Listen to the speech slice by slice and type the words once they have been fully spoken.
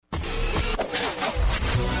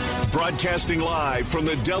Broadcasting live from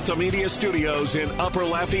the Delta Media Studios in Upper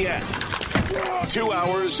Lafayette. 2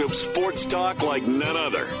 hours of sports talk like none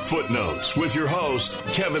other. Footnotes with your host,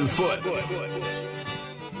 Kevin Foote.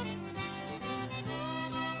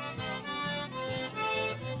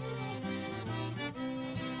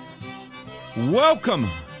 Welcome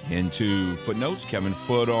into Footnotes. Kevin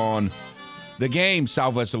Foote on The Game,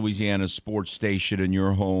 Southwest Louisiana sports station, and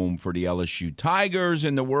your home for the LSU Tigers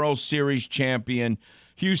and the World Series champion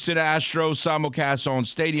Houston Astros. Simulcast on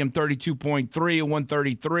Stadium 32.3 and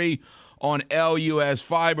 133 on LUS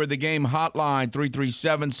Fiber. The Game hotline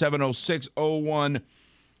 337-706-0111.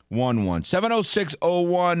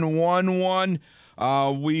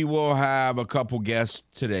 706-0111. We will have a couple guests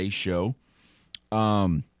today's show.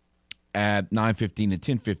 At 9:15 and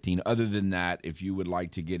 10:15. Other than that, if you would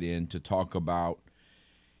like to get in to talk about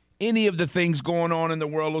any of the things going on in the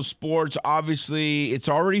world of sports, obviously it's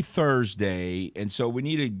already Thursday, and so we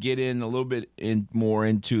need to get in a little bit more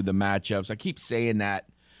into the matchups. I keep saying that.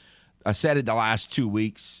 I said it the last 2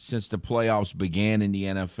 weeks since the playoffs began in the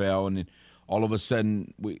NFL, and then all of a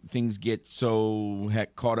sudden things get so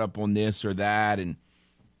caught up on this or that, and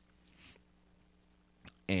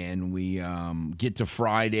we get to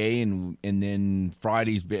Friday, and then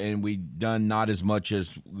Friday's been, and we done not as much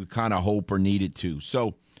as we kind of hope or needed to.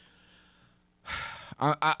 So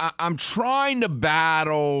I'm trying to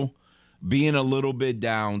battle being a little bit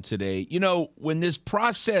down today. You know, when this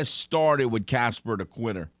process started with Casper the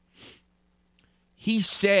Quitter, he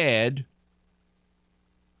said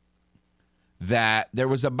that there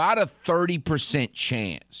was about a 30%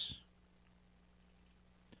 chance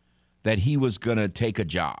that he was going to take a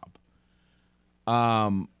job.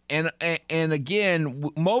 And again,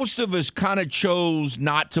 most of us kind of chose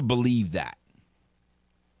not to believe that.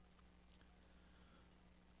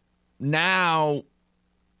 Now,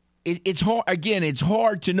 it's hard. Again, it's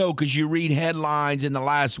hard to know because you read headlines. In the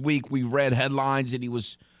last week, we read headlines that he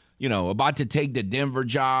was, about to take the Denver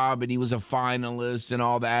job and he was a finalist and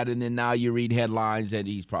all that. And then now you read headlines that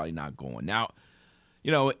he's probably not going. Now,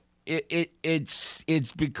 it's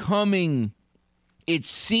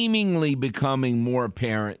seemingly becoming more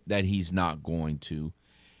apparent that he's not going to.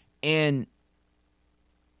 And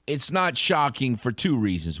it's not shocking for two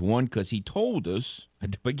reasons. One, because he told us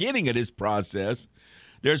at the beginning of this process,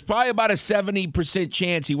 there's probably about a 70%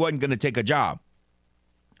 chance he wasn't going to take a job.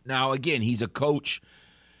 Now, again, he's a coach,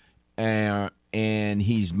 and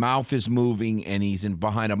his mouth is moving, and he's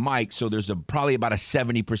behind a mic, so there's probably about a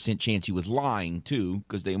 70% chance he was lying, too,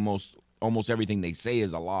 because almost everything they say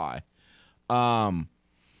is a lie.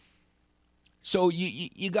 So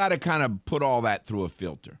you got to kind of put all that through a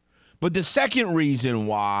filter. But the second reason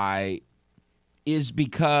why is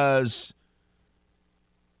because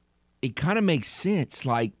it kind of makes sense.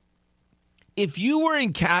 Like, if you were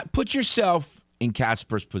put yourself in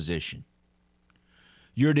Casper's position.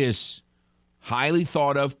 You're this highly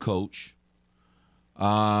thought of coach.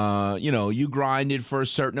 You grinded for a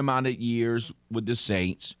certain amount of years with the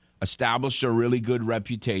Saints, established a really good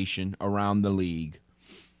reputation around the league.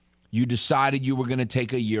 You decided you were going to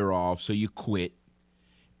take a year off, so you quit.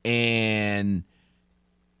 And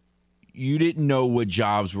you didn't know what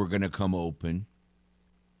jobs were going to come open.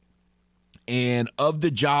 And of the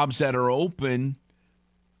jobs that are open,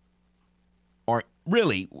 are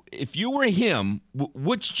really, if you were him,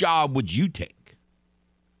 which job would you take?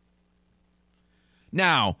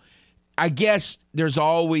 Now, I guess there's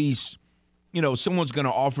always, someone's going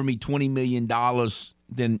to offer me $20 million,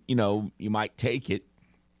 then, you might take it.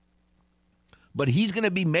 But he's going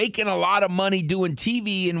to be making a lot of money doing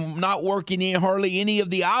TV and not working in hardly any of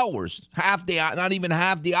the hours. Not even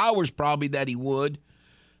half the hours probably that he would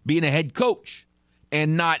being a head coach.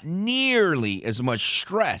 And not nearly as much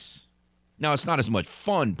stress. Now, it's not as much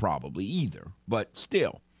fun probably either, but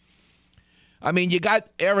still. I mean, you got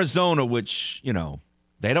Arizona, which,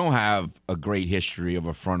 they don't have a great history of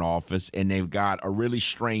a front office, and they've got a really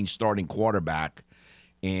strange starting quarterback,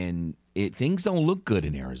 and things don't look good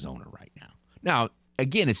in Arizona right now. Now,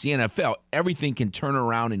 again, it's the NFL. Everything can turn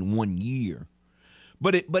around in 1 year.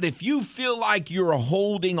 But if you feel like you're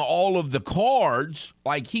holding all of the cards,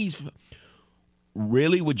 like he's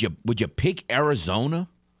really, would you pick Arizona?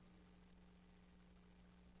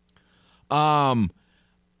 I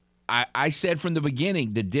said from the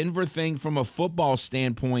beginning, the Denver thing from a football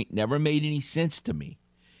standpoint never made any sense to me.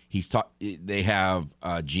 They have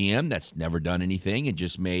a GM that's never done anything and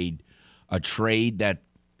just made a trade that,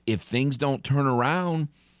 if things don't turn around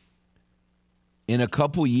in a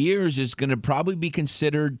couple years, is going to probably be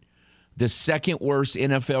considered the second worst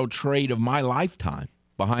NFL trade of my lifetime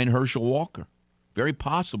behind Herschel Walker. Very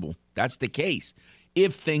possible that's the case.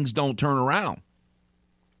 if things don't turn around,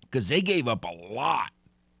 because they gave up a lot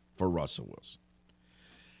for Russell Wilson.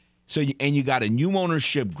 So, and you got a new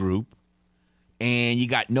ownership group, and you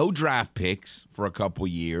got no draft picks for a couple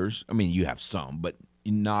years. I mean, you have some, but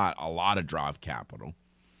not a lot of draft capital.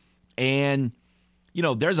 And,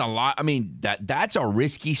 there's a lot. I mean, that's a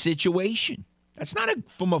risky situation. That's not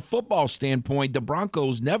from a football standpoint, the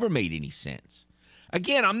Broncos never made any sense.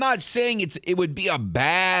 Again, I'm not saying it would be a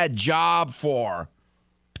bad job for,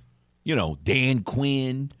 Dan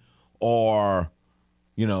Quinn or,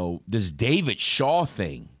 this David Shaw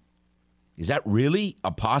thing. Is that really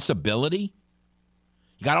a possibility?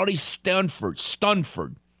 You got all these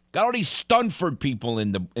Stunford. Got all these Stunford people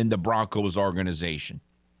in the Broncos organization.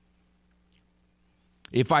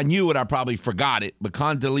 If I knew it, I probably forgot it. But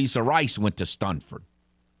Condoleezza Rice went to Stunford.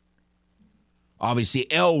 Obviously,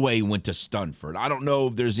 Elway went to Stunford. I don't know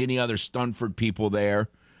if there's any other Stunford people there.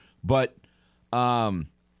 But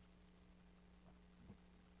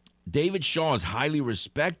David Shaw is highly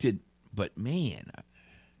respected. But, man,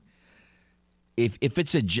 if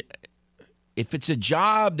it's a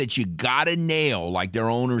job that you got to nail, like their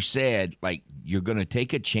owner said, like you're going to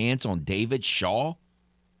take a chance on David Shaw,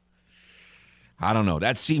 I don't know.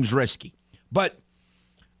 That seems risky. But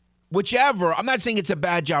whichever, I'm not saying it's a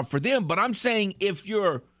bad job for them, but I'm saying if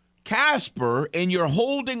you're Casper and you're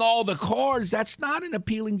holding all the cards, that's not an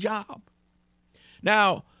appealing job.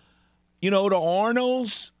 Now, the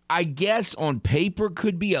Arnolds, I guess on paper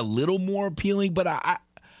could be a little more appealing, but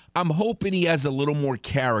I'm hoping he has a little more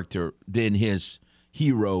character than his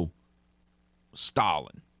hero,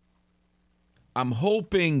 Stalin. I'm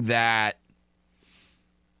hoping that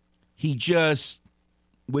he just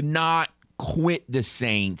would not quit the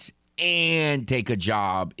Saints and take a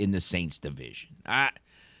job in the Saints division. That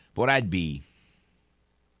would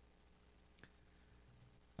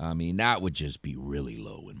just be really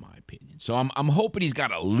low in my opinion. So I'm hoping he's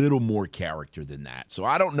got a little more character than that. So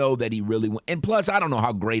I don't know that he really – and plus I don't know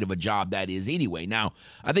how great of a job that is anyway. Now,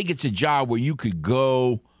 I think it's a job where you could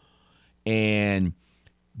go and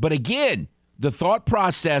 – but again – the thought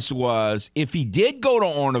process was if he did go to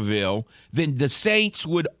Arnaville, then the Saints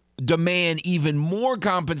would demand even more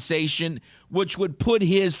compensation, which would put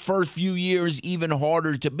his first few years even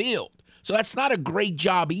harder to build. So that's not a great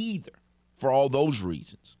job either for all those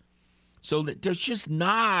reasons. So there's just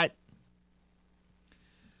not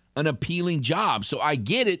an appealing job. So I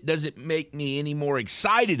get it. Does it make me any more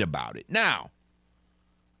excited about it? Now,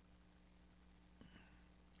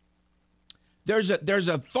 there's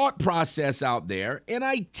a thought process out there, and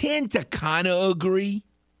I tend to kind of agree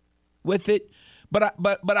with it, but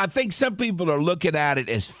I think some people are looking at it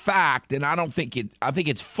as fact, and I think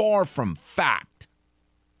it's far from fact.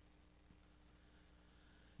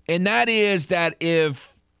 And that is that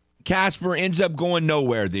if Casper ends up going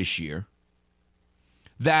nowhere this year,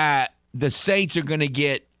 that the Saints are going to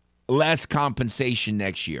get less compensation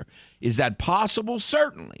next year. Is that possible?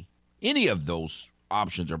 Certainly. Any of those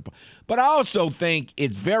options are. But I also think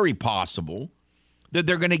it's very possible that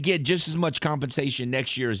they're going to get just as much compensation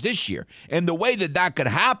next year as this year. And the way that could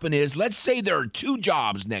happen is, let's say there are two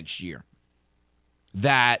jobs next year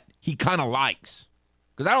that he kind of likes.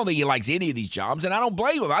 Because I don't think he likes any of these jobs, and I don't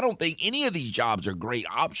blame him. I don't think any of these jobs are great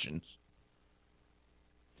options.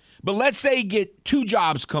 But let's say he get two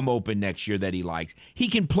jobs come open next year that he likes. He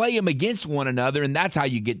can play them against one another, and that's how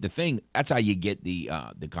you get the thing. That's how you get the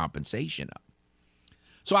compensation up.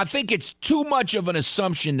 So I think it's too much of an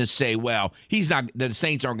assumption to say, well, the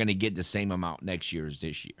Saints aren't going to get the same amount next year as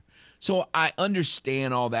this year. So I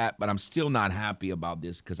understand all that, but I'm still not happy about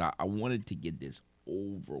this because I wanted to get this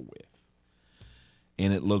over with.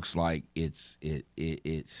 And it looks like it's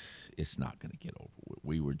not going to get over with.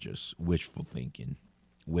 We were just wishful thinking.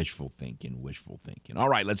 All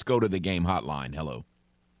right, let's go to the game hotline. Hello.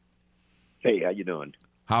 Hey, how you doing?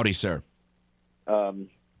 Howdy, sir.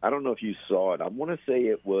 I don't know if you saw it. I want to say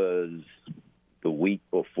it was the week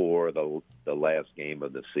before the last game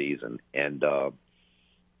of the season, and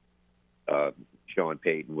Sean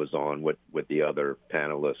Payton was on with the other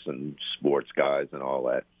panelists and sports guys and all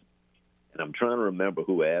that. And I'm trying to remember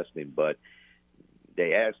who asked him, but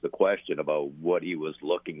they asked the question about what he was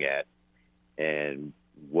looking at and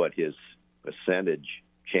what his percentage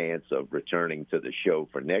chance of returning to the show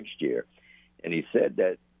for next year. And he said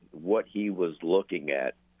that what he was looking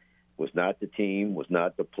at was not the team, was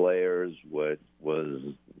not the players, was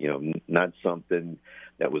not something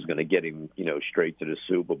that was going to get him, straight to the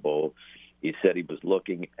Super Bowl. He said he was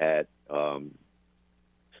looking at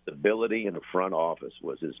stability in the front office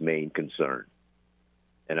was his main concern.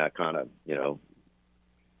 And I kind of,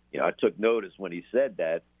 I took notice when he said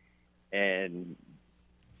that. And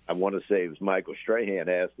I want to say it was Michael Strahan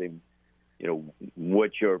asked him,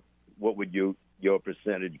 what would your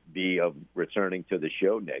percentage be of returning to the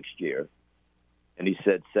show next year? And he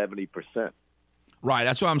said 70%. Right,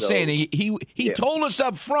 that's what I'm saying. He told us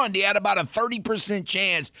up front he had about a 30%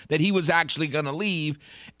 chance that he was actually going to leave,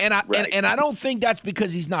 and I don't think that's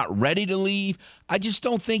because he's not ready to leave. I just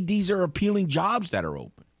don't think these are appealing jobs that are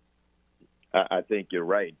open. I think you're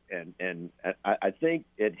right, and I think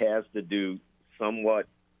it has to do somewhat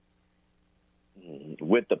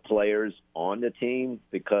with the players on the team,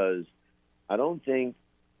 because I don't think,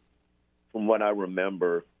 from what I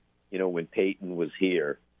remember, when Peyton was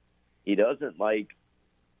here, he doesn't like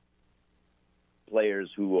players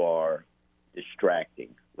who are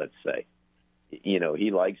distracting, let's say. He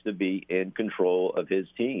likes to be in control of his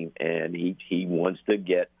team, and he wants to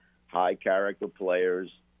get high-character players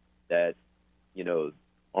that,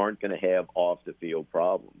 aren't going to have off-the-field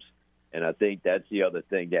problems. And I think that's the other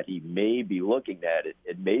thing that he may be looking at.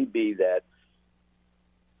 It may be that,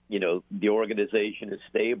 the organization is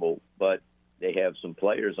stable, but they have some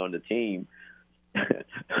players on the team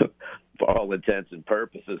for all intents and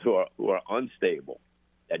purposes who are unstable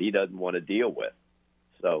that he doesn't want to deal with.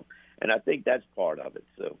 So, and I think that's part of it.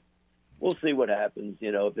 So we'll see what happens.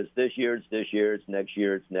 If it's this year, it's this year. It's next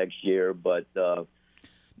year, it's next year. But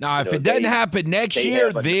now, if it doesn't happen next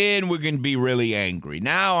year, then we're going to be really angry.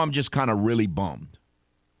 Now I'm just kind of really bummed.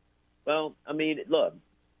 Well, I mean, look,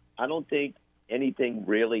 I don't think anything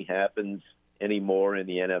really happens anymore in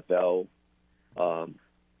the NFL on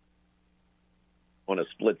a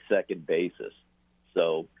split-second basis.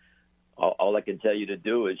 So all I can tell you to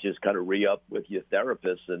do is just kind of re-up with your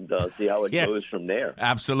therapist and see how it goes from there.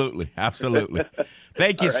 Absolutely.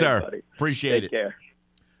 Thank you, right, sir. Buddy. Appreciate Take it. Care.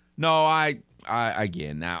 No, I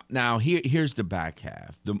again, now here's the back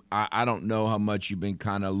half. I don't know how much you've been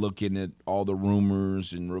kind of looking at all the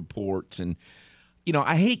rumors and reports, and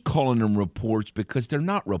I hate calling them reports because they're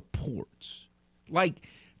not reports. Like,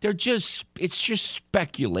 it's just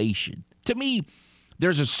speculation. To me,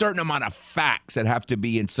 there's a certain amount of facts that have to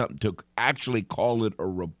be in something to actually call it a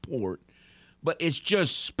report, but it's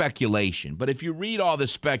just speculation. But if you read all the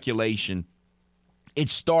speculation,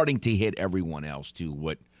 it's starting to hit everyone else too.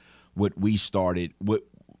 What we started, what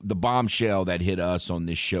the bombshell that hit us on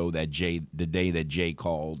this show the day that Jay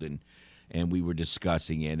called and we were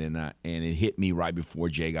discussing it, and it hit me right before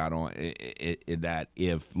Jay got on, that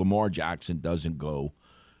if Lamar Jackson doesn't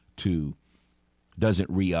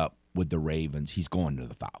re-up with the Ravens, he's going to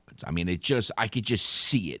the Falcons. I mean, I could just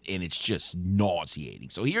see it, and it's just nauseating.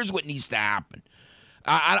 So here's what needs to happen.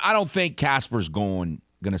 I don't think Casper's going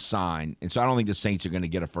to sign, and so I don't think the Saints are going to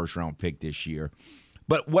get a first-round pick this year.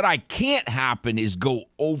 But what I can't happen is go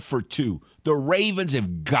 0 for 2. The Ravens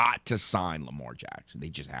have got to sign Lamar Jackson. They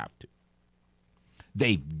just have to.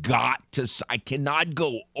 They've got to. I cannot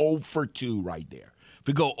go 0 for 2 right there. If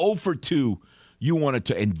we go 0 for 2, you want it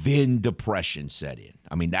to, and then depression set in.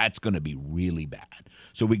 I mean, that's going to be really bad.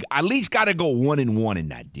 So we at least got to go 1-1 in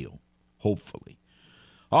that deal, hopefully.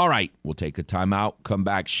 All right, we'll take a timeout, come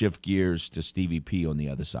back, shift gears to Stevie P on the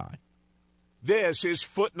other side. This is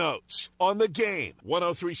Footnotes on the Game.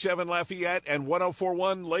 103.7 Lafayette and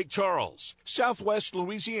 104.1 Lake Charles, Southwest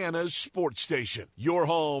Louisiana's sports station. Your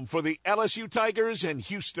home for the LSU Tigers and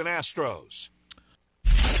Houston Astros.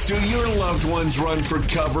 Do your loved ones run for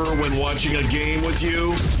cover when watching a game with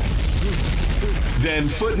you? Then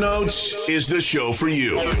Footnotes is the show for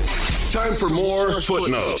you. Time for more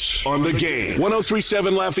Footnotes on the Game.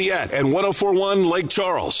 103.7 Lafayette and 104.1 Lake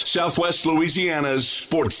Charles, Southwest Louisiana's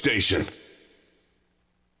sports station.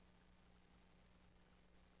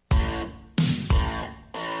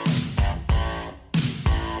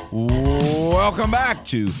 Welcome back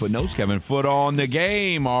to Footnotes. Kevin Foote on the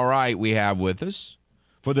Game. All right, we have with us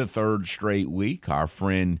for the third straight week our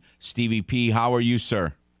friend Stevie P. How are you,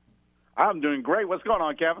 sir? I'm doing great. What's going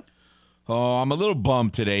on, Kevin? Oh, I'm a little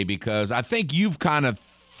bummed today because I think you've kind of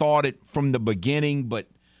thought it from the beginning, but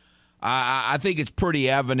I think it's pretty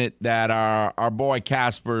evident that our boy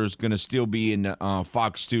Casper is going to still be in the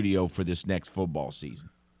Fox studio for this next football season.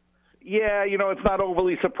 Yeah, it's not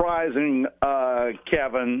overly surprising,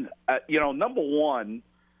 Kevin. Number one,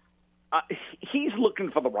 he's looking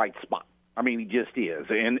for the right spot. I mean, he just is.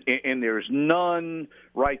 And there's none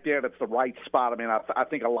right there that's the right spot. I mean, I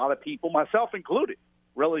think a lot of people, myself included,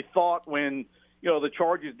 really thought when, the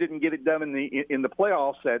Chargers didn't get it done in the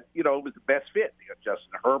playoffs that, it was the best fit.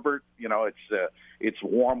 Justin Herbert, it's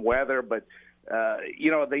warm weather, but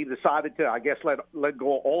they decided to, I guess, let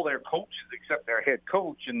go of all their coaches except their head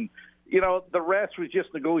coach. And, the rest was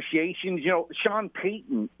just negotiations. Sean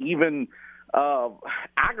Payton even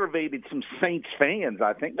aggravated some Saints fans,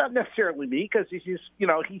 I think. Not necessarily me, because he's just,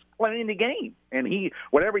 he's playing the game. And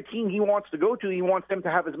whatever team he wants to go to, he wants them to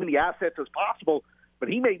have as many assets as possible. But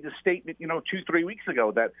he made this statement, 2-3 weeks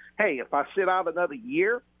ago that, hey, if I sit out another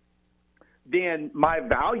year, then my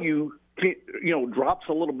value, drops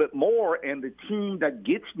a little bit more, and the team that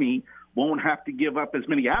gets me won't have to give up as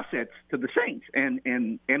many assets to the Saints.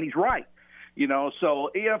 And he's right. So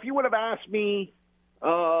if you would have asked me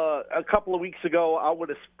a couple of weeks ago, I would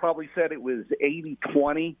have probably said it was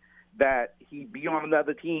 80-20 that he'd be on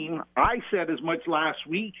another team. I said as much last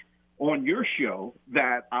week on your show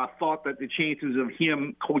that I thought that the chances of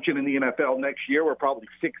him coaching in the NFL next year were probably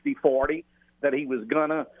 60-40, that he was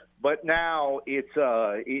gonna. But now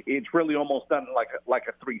it's really almost done like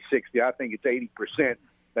a 360. I think it's 80%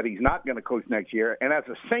 that he's not going to coach next year. And as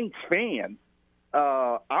a Saints fan,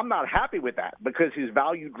 I'm not happy with that, because his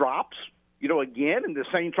value drops, again, and the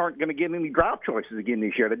Saints aren't going to get any draft choices again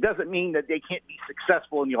this year. That doesn't mean that they can't be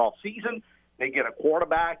successful in the offseason. They get a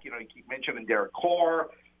quarterback. You keep mentioning Derek Carr.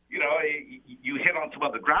 You hit on some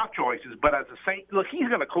other draft choices. But as a Saint, look, he's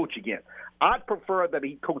going to coach again. I'd prefer that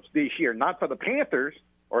he coach this year, not for the Panthers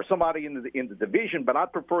or somebody in the division, but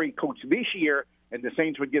I'd prefer he coach this year and the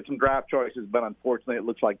Saints would get some draft choices. But unfortunately, it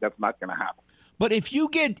looks like that's not going to happen. But if you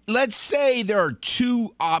get, let's say there are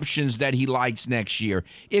two options that he likes next year.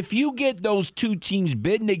 If you get those two teams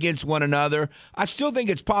bidding against one another, I still think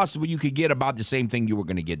it's possible you could get about the same thing you were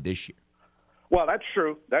going to get this year. Well, that's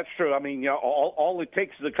true. That's true. I mean, all it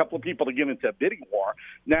takes is a couple of people to get into a bidding war.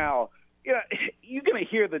 Now, you're going to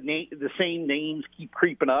hear the same names keep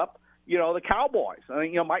creeping up. The Cowboys. I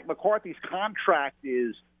mean, Mike McCarthy's contract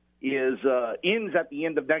ends at the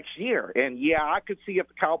end of next year. And, I could see if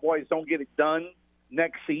the Cowboys don't get it done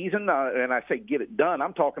next season, and I say get it done,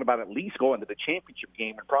 I'm talking about at least going to the championship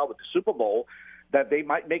game and probably the Super Bowl, that they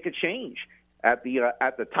might make a change at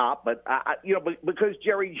the top. But, but because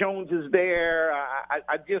Jerry Jones is there,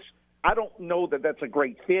 I don't know that that's a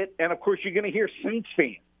great fit. And, of course, you're going to hear Saints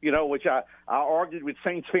fans, which I argued with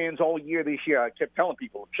Saints fans all year this year. I kept telling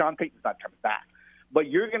people, Sean Payton's not coming back. But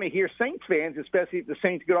you're going to hear Saints fans, especially if the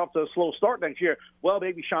Saints get off to a slow start next year, well,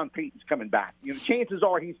 maybe Sean Payton's coming back. Chances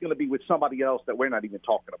are he's going to be with somebody else that we're not even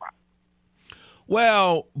talking about.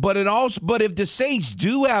 Well, but if the Saints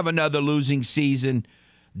do have another losing season,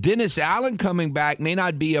 Dennis Allen coming back may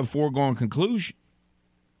not be a foregone conclusion.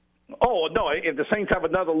 Oh, no, if the Saints have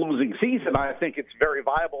another losing season, I think it's very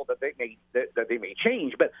viable that they may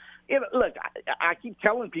change. But look, I keep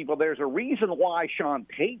telling people there's a reason why Sean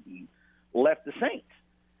Payton left the Saints.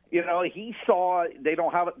 He saw they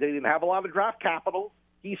didn't have a lot of draft capital.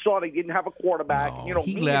 He saw they didn't have a quarterback. No,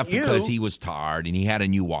 he left because he was tired and he had a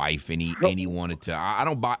new wife and he wanted to. I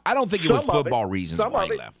don't think it was football reasons why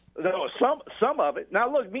he left. No, some of it.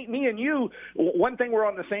 Now look, me and you. One thing we're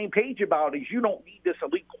on the same page about is you don't need this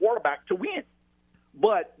elite quarterback to win.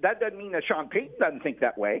 But that doesn't mean that Sean Payton doesn't think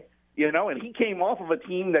that way. And he came off of a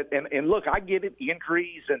team that. And look, I get it,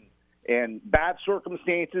 injuries and bad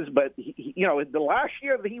circumstances, but the last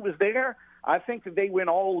year that he was there, I think that they went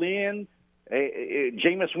all in.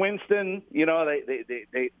 Jameis Winston,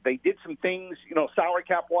 they did some things, salary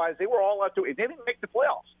cap wise. They were all out to it. They didn't make the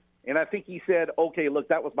playoffs, and I think he said, "Okay, look,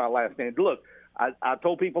 that was my last stand." Look, I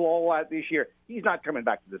told people all that this year. He's not coming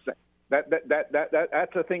back to the Saints.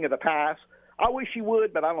 That's a thing of the past. I wish he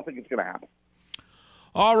would, but I don't think it's going to happen.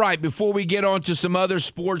 All right, before we get on to some other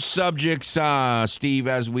sports subjects, Steve,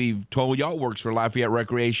 as we've told y'all, works for Lafayette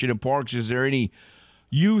Recreation and Parks. Is there any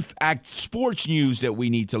youth sports news that we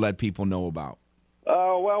need to let people know about?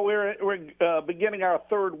 Well, we're beginning our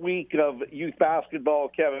third week of youth basketball,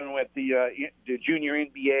 Kevin, with the Junior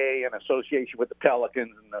NBA in association with the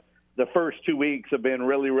Pelicans. And the first 2 weeks have been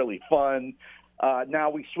really, really fun. Now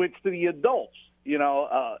we switch to the adults.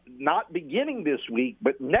 Not beginning this week,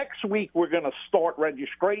 but next week we're going to start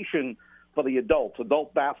registration for the adult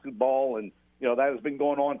basketball, and that has been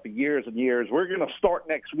going on for years and years. We're going to start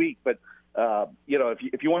next week, but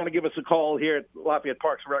if you want to give us a call here at Lafayette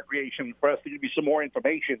Parks and Recreation for us to give you some more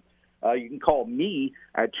information, you can call me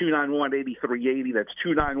at 291-8380. That's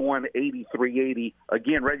 291-8380.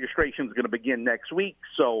 Again, registration is going to begin next week,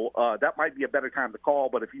 so that might be a better time to call.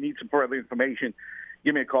 But if you need some further information,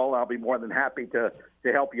 give me a call. I'll be more than happy to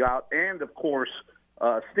help you out. And, of course,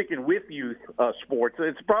 sticking with youth sports,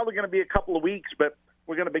 it's probably going to be a couple of weeks, but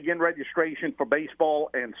we're going to begin registration for baseball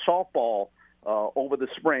and softball over the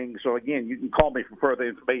spring. So, again, you can call me for further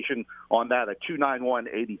information on that at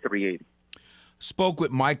 291-8380. Spoke with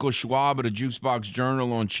Michael Schwab at the Juicebox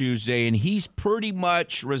Journal on Tuesday, and he's pretty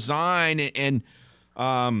much resigned, and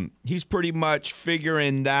he's pretty much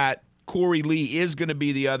figuring that Corey Lee is going to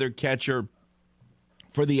be the other catcher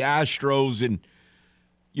for the Astros. And,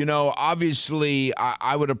 obviously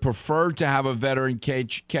I would have preferred to have a veteran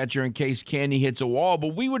catcher in case Candy hits a wall.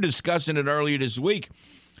 But we were discussing it earlier this week.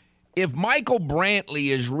 If Michael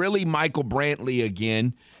Brantley is really Michael Brantley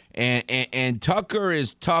again, and Tucker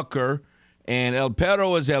is Tucker, and El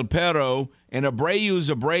Perro is El Perro, and Abreu is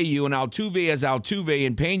Abreu, and Altuve is Altuve,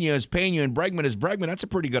 and Pena is Pena, and Bregman is Bregman, that's a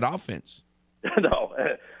pretty good offense. No,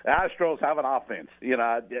 Astros have an offense.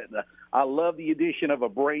 I love the addition of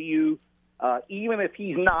Abreu. Even if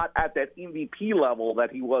he's not at that MVP level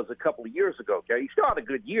that he was a couple of years ago, okay? He still had a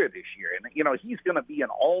good year this year. And, he's going to be an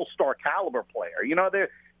all-star caliber player.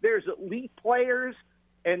 There's elite players,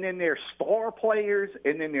 and then there's star players,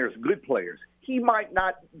 and then there's good players. He might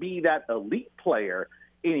not be that elite player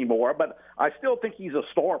anymore, but I still think he's a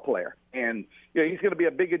star player. And, he's going to be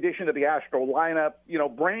a big addition to the Astro lineup.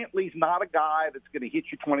 Brantley's not a guy that's going to hit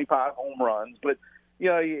you 25 home runs, but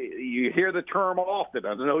you hear the term often.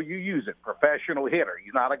 I know you use it, professional hitter.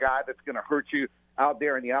 He's not a guy that's going to hurt you out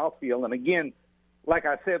there in the outfield. And again, like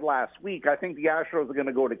I said last week, I think the Astros are going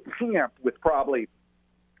to go to camp with probably,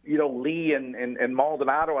 Lee and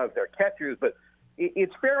Maldonado as their catchers, but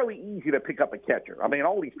it's fairly easy to pick up a catcher. I mean,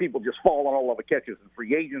 all these people just fall on all over catchers in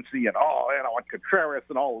free agency and, on Contreras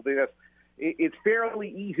and all of this. It's fairly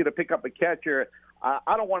easy to pick up a catcher.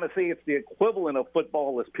 I don't want to say it's the equivalent of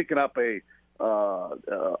football as picking up a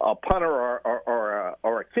punter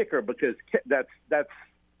or a kicker, because that's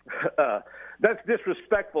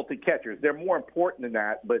disrespectful to catchers. They're more important than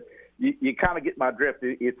that, but you kind of get my drift.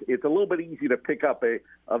 It's a little bit easy to pick up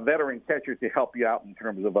a veteran catcher to help you out in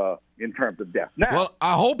terms of depth. Now, well,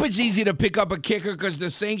 I hope it's easy to pick up a kicker because the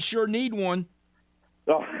Saints sure need one.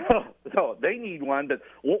 So they need one. But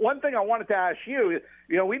one thing I wanted to ask you,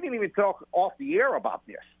 we didn't even talk off the air about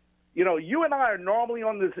this. You and I are normally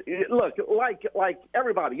on this. Look, like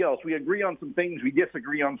everybody else, we agree on some things, we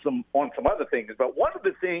disagree on some other things. But one of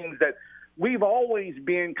the things that we've always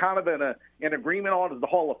been kind of in agreement on is the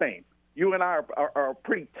Hall of Fame. You and I are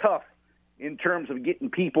pretty tough in terms of getting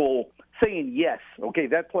people saying yes. Okay,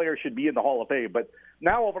 that player should be in the Hall of Fame. But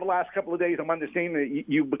now over the last couple of days, I'm understanding that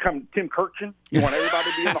you've become Tim Kurkjian. You want everybody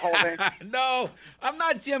to be in the Hall of Fame? No, I'm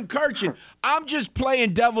not Tim Kurkjian. I'm just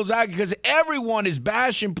playing devil's advocate because everyone is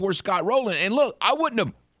bashing poor Scott Rowland. And look, I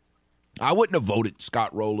wouldn't have voted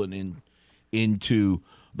Scott Rowland into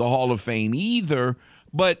the Hall of Fame either.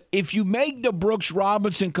 But if you make the Brooks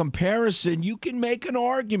Robinson comparison, you can make an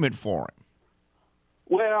argument for him.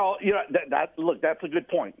 Well, look, that's a good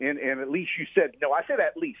point. And at least you said no. I said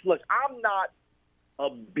at least. Look, I'm not a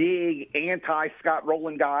big anti-Scott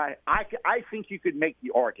Rowland guy. I think you could make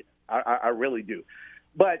the argument. I really do.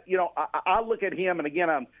 But, I look at him, and again,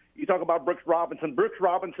 you talk about Brooks Robinson. Brooks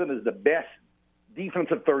Robinson is the best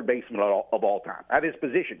defensive third baseman of all time at his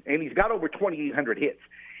position, and he's got over 2,800 hits.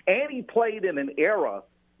 And he played in an era,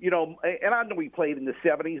 and I know he played in the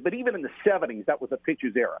 70s, but even in the 70s, that was a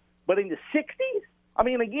pitcher's era. But in the 60s, I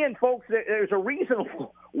mean, again, folks, there's a reason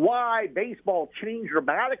why baseball changed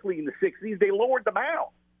dramatically in the 60s. They lowered the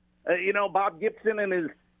mound. Bob Gibson and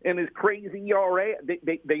his crazy ERA,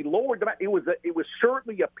 they lowered the mound. It was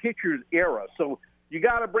certainly a pitcher's era. So you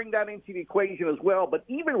got to bring that into the equation as well. But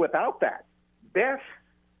even without that, best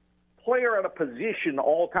player at a position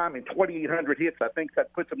all time in 2,800 hits, I think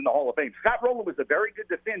that puts him in the Hall of Fame. Scott Rowland was a very good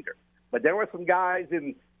defender, but there were some guys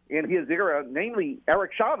in his era, namely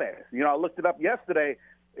Eric Chavez. I looked it up yesterday.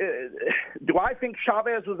 Do I think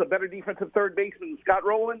Chavez was a better defensive third baseman than Scott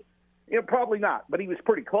Rowland? Probably not, but he was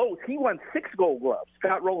pretty close. He won 6 Gold Gloves.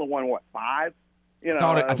 Scott Rowland won, 5?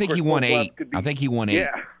 I think he won 8. I think he won 8. Yeah.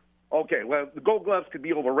 Okay, well, the Gold Gloves could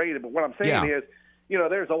be overrated, but what I'm saying is,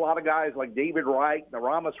 there's a lot of guys like David Wright,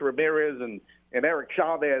 Ramos Ramirez, and Eric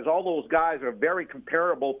Chavez. All those guys are very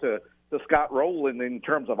comparable to Scott Rowland in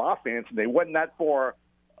terms of offense, and they wasn't that far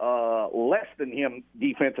less than him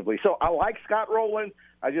defensively. So I like Scott Rowland.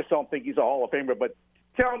 I just don't think he's a Hall of Famer. But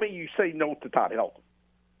tell me you say no to Todd Helton.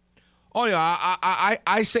 Oh, yeah,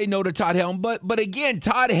 I say no to Todd Helton. But again,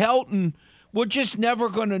 Todd Helton, we're just never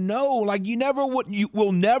going to know. Like,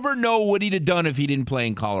 we'll never know what he'd have done if he didn't play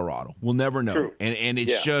in Colorado. We'll never know. True. And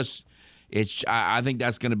it's I think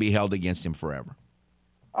that's going to be held against him forever.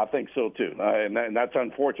 I think so, too. And that's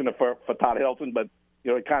unfortunate for Todd Helton, but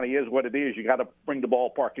it kind of is what it is. You got to bring the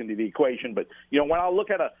ballpark into the equation. But when I look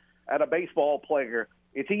at a baseball player,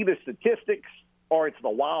 it's either statistics or it's the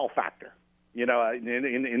wow factor. In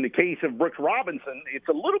the case of Brooks Robinson, it's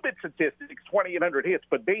a little bit statistics, 2,800 hits,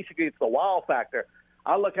 but basically it's the wow factor.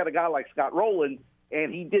 I look at a guy like Scott Rowland,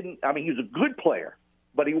 and he was a good player,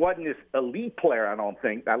 but he wasn't this elite player, I don't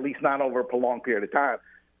think, at least not over a prolonged period of time.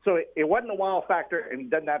 So it wasn't a wow factor, and he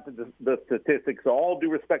doesn't have the statistics. So all due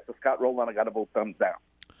respect to Scott Rowland, I got to vote thumbs down.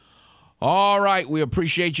 All right. We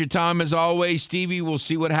appreciate your time as always, Stevie. We'll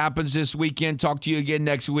see what happens this weekend. Talk to you again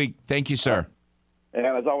next week. Thank you, sir. And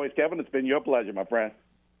as always, Kevin, it's been your pleasure, my friend.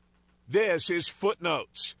 This is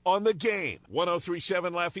Footnotes on the Game.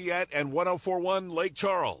 103.7 Lafayette and 104.1 Lake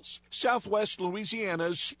Charles, Southwest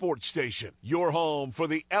Louisiana's sports station. Your home for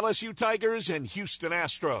the LSU Tigers and Houston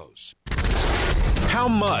Astros. How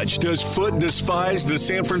much does Foot despise the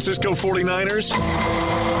San Francisco 49ers?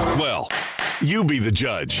 Well, you be the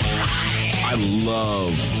judge. I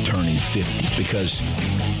love turning 50 because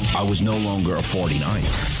I was no longer a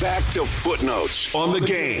 49er. Back to Footnotes on the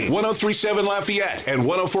Game. 103.7 Lafayette and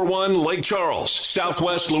 104.1 Lake Charles,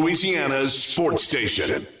 Southwest Louisiana's sports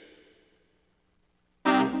station.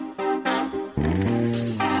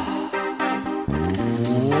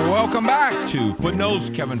 Welcome back to Footnotes.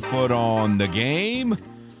 Kevin Foote on the Game.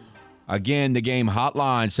 Again, the Game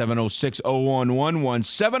hotline, 706-0111,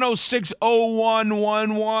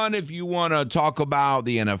 706-0111 if you want to talk about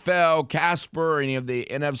the NFL, Casper, any of the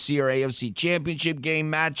NFC or AFC championship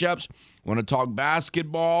game matchups. Want to talk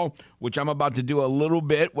basketball, which I'm about to do a little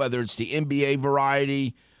bit, whether it's the NBA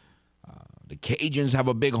variety. The Cajuns have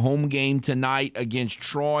a big home game tonight against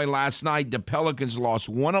Troy. Last night, the Pelicans lost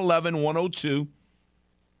 111-102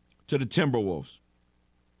 to the Timberwolves.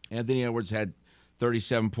 Anthony Edwards had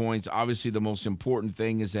 37 points. Obviously, the most important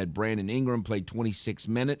thing is that Brandon Ingram played 26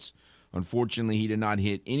 minutes. Unfortunately, he did not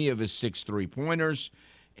hit any of his 6 3-pointers,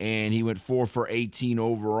 and he went 4 for 18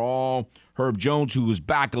 overall. Herb Jones, who was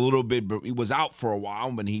back a little bit, but he was out for a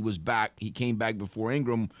while, but he was back. He came back before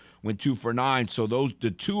Ingram, went 2 for 9. So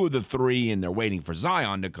the 2 of the 3, and they're waiting for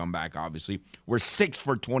Zion to come back, obviously, were 6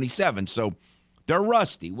 for 27. So they're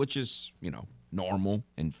rusty, which is, normal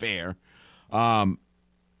and fair.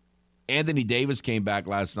 Anthony Davis came back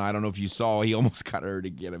last night. I don't know if you saw. He almost got hurt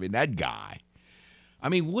again. I mean, that guy.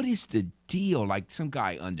 What is the deal? Like, some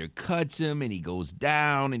guy undercuts him, and he goes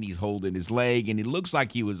down, and he's holding his leg, and it looks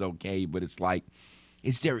like he was okay, but it's like,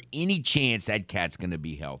 is there any chance that cat's going to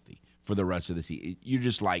be healthy for the rest of the season? You're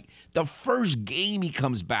just like, the first game he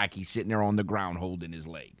comes back, he's sitting there on the ground holding his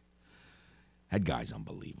leg. That guy's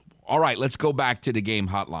unbelievable. All right, let's go back to the Game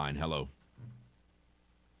hotline. Hello.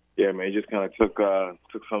 Yeah, man, just kind of took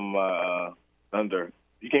some thunder.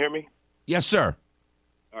 You can hear me? Yes, sir.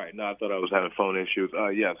 All right. No, I thought I was having phone issues.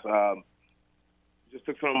 Yes. Just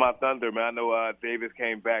took some of my thunder, man. I know Davis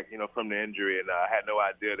came back, from the injury, and I had no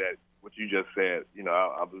idea that what you just said.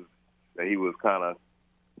 That he was kind of,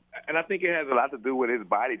 and I think it has a lot to do with his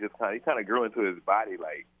body. He kind of grew into his body.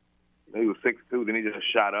 Like, he was 6'2", then he just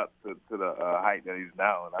shot up to the height that he's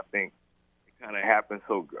now, and I think it kind of happened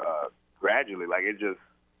so gradually. Like, it just.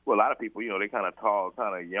 Well, a lot of people, they kind of tall,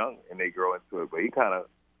 kind of young, and they grow into it. But he kind of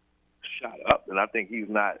shot up, and I think he's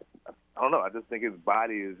not – I don't know. I just think his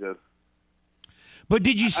body is just – But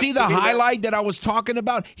did you see the highlight that I was talking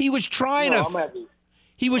about? He was trying a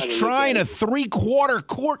 3-quarter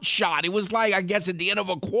court shot. It was like, I guess, at the end of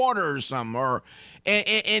a quarter or something.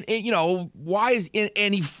 And why is –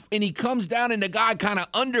 and he comes down, and the guy kind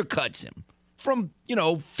of undercuts him from,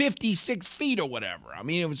 56 feet or whatever.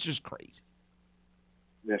 It was just crazy.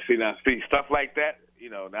 Yeah, see, stuff like that,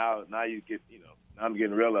 now you get, now I'm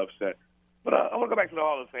getting real upset. But I want to go back to the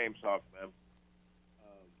Hall of Fame talk, man.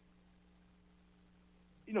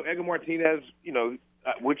 Edgar Martinez,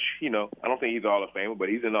 which, I don't think he's a Hall of Famer, but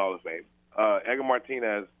he's in the Hall of Fame. Edgar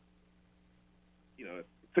Martinez, it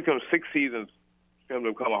took him 6 seasons for him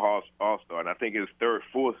to become a All-Star, and I think his third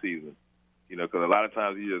full season, because a lot of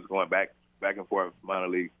times he's just going back and forth minor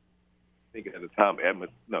league. I think at the time,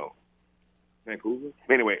 Vancouver.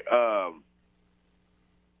 Anyway,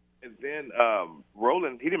 and then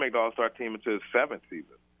Rowland, he didn't make the All-Star team until his 7th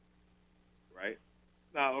season, right?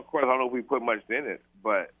 Now, of course, I don't know if we put much in it,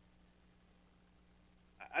 but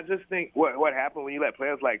I just think what happened when you let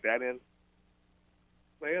players like that in,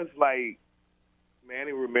 players like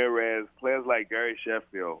Manny Ramirez, players like Gary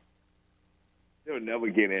Sheffield, they'll never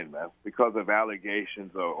get in, man, because of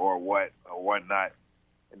allegations or whatnot.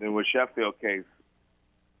 And then with Sheffield's case,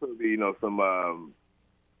 could be, some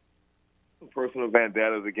personal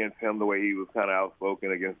vendettas against him, the way he was kind of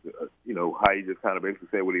outspoken against, how he just kind of basically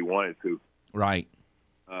said what he wanted to. Right.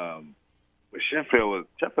 But Sheffield,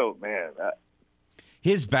 man.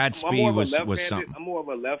 His bat speed was something. I'm more of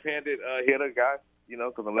a left-handed hitter guy,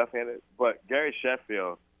 because I'm left-handed. But Gary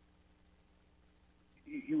Sheffield,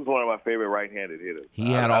 he was one of my favorite right-handed hitters.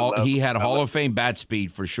 He had Hall of Fame bat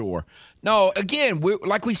speed for sure. No, again,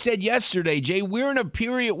 like we said yesterday, Jay, we're in a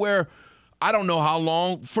period where I don't know how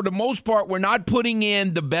long. For the most part, we're not putting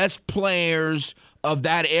in the best players of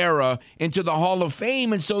that era into the Hall of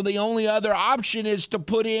Fame. And so the only other option is to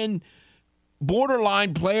put in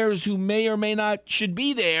borderline players who may or may not should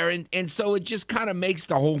be there. And so it just kind of makes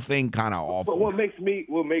the whole thing kind of awful. But what makes me,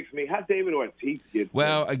 how David Ortiz get?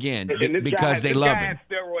 Well, again, and because they love him.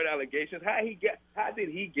 Steroid allegations. How did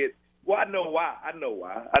he get? Well, I know why.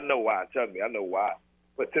 Trust me, I know why.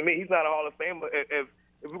 But to me, he's not a Hall of Famer. If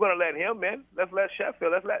we're going to let him in, let's let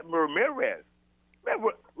Sheffield. Let's let Ramirez. Man,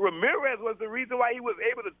 Ramirez was the reason why he was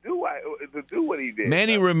able to do what he did.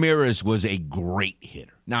 Manny Ramirez was a great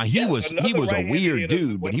hitter. Now he was a weird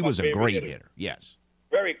dude, but he was a great hitter. Yes.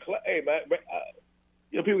 Very hey man,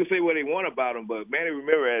 people can say what they want about him, but Manny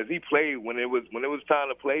Ramirez, he played when it was time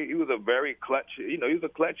to play. He was a very clutch. He was a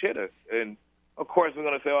clutch hitter, and of course we're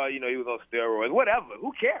gonna say, he was on steroids. Whatever.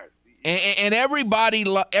 Who cares? And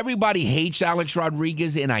everybody hates Alex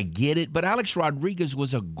Rodriguez, and I get it, but Alex Rodriguez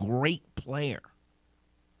was a great player.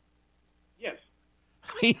 Yes,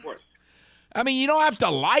 of course. I mean, you don't have to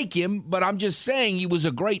like him, but I'm just saying he was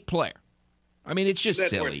a great player. I mean, it's just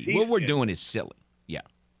silly. What we're doing is silly. Yeah.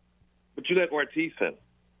 But you let Ortiz in.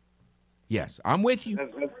 Yes, I'm with you.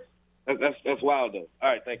 That's wild, though. All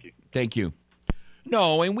right, thank you. Thank you.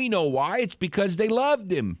 No, and we know why. It's because they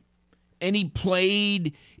loved him. And he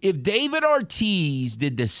played. If David Ortiz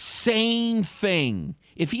did the same thing,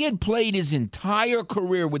 if he had played his entire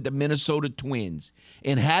career with the Minnesota Twins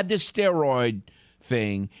and had the steroid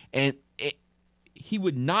thing, he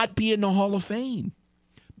would not be in the Hall of Fame.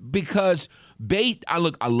 Because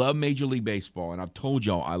I love Major League Baseball, and I've told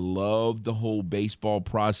y'all I love the whole baseball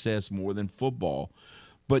process more than football.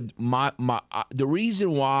 But the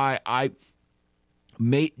reason why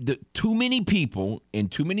too many people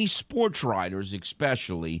and too many sports writers,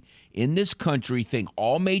 especially in this country, think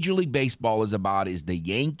all Major League Baseball is about is the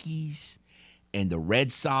Yankees and the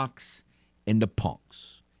Red Sox and the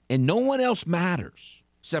Punks. And no one else matters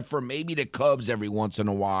except for maybe the Cubs every once in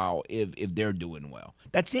a while if they're doing well.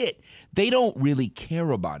 That's it. They don't really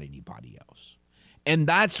care about anybody else. And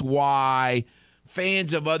that's why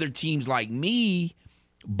fans of other teams like me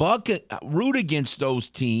root against those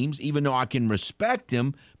teams, even though I can respect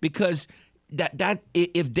them, because that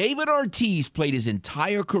if David Ortiz played his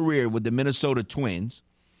entire career with the Minnesota Twins,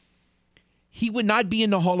 he would not be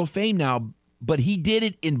in the Hall of Fame now, but he did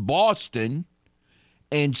it in Boston,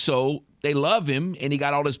 and so they love him, and he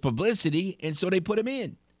got all this publicity, and so they put him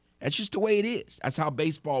in. That's just the way it is. That's how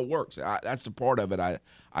baseball works. That's the part of it I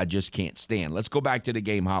just can't stand. Let's go back to the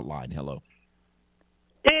game hotline. Hello.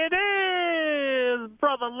 It is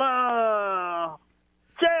Brother Love.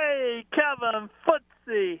 J. Kevin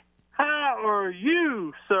Footsy. How are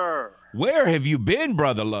you, sir? Where have you been,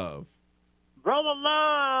 Brother Love? Brother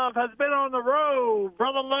Love has been on the road.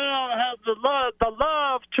 Brother Love has the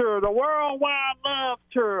love tour, the worldwide love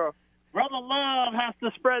tour. Brother Love has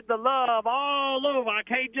to spread the love all over. I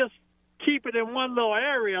can't just keep it in one little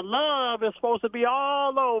area. Love is supposed to be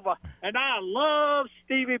all over. And I love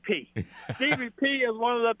Stevie P. Stevie P is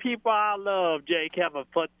one of the people I love, J. Kevin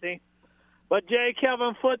Footsy. But J.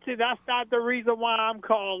 Kevin Footsy, that's not the reason why I'm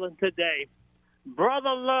calling today.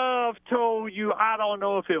 Brother Love told you, I don't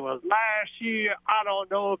know if it was last year, I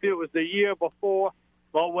don't know if it was the year before,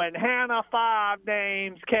 but when Hannah Five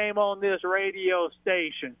Names came on this radio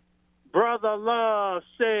station, Brother Love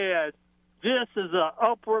said, this is an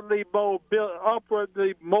upwardly mobile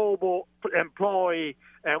employee.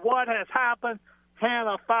 And what has happened?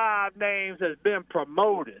 Hannah Five Names has been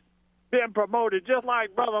promoted. Just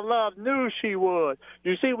like Brother Love knew she would.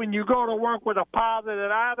 You see, when you go to work with a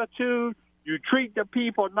positive attitude, you treat the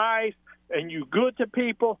people nice, and you good to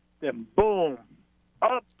people, then boom,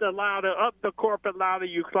 up the corporate ladder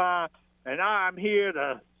you climb. And I'm here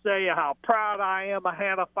to say how proud I am of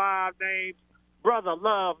Hannah Five Names. Brother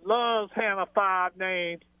Love loves Hannah Five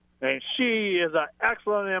Names, and she is an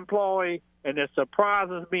excellent employee, and it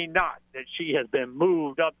surprises me not that she has been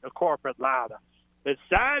moved up the corporate ladder. It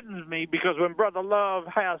saddens me because when Brother Love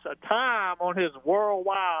has a time on his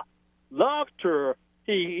worldwide love tour,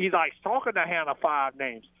 he likes talking to Hannah Five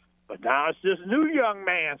Names. But now it's this new young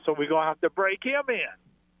man, so we're going to have to break him in.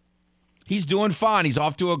 He's doing fine. He's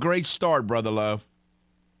off to a great start, Brother Love.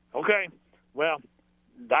 Okay, well,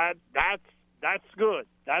 that's good.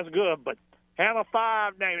 That's good. But Hannah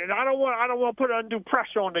Five Names, and I don't want to put undue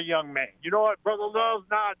pressure on the young man. You know what, Brother Love's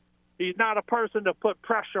he's not a person to put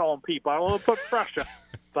pressure on people. I don't want to put pressure.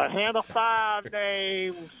 But Hannah Five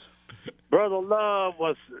Names, Brother Love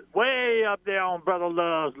was way up there on Brother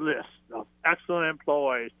Love's list of excellent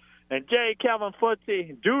employees. And J. Kevin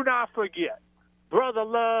Footsy, do not forget, Brother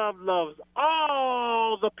Love loves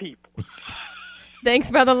all the people. Thanks,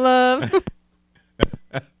 Brother Love.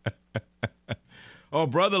 Oh,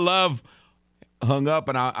 Brother Love hung up,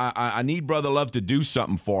 and I need Brother Love to do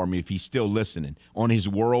something for me if he's still listening. On his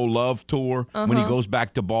World Love Tour, when he goes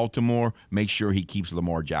back to Baltimore, make sure he keeps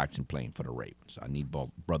Lamar Jackson playing for the Ravens. I need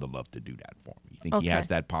Brother Love to do that for me. You think he has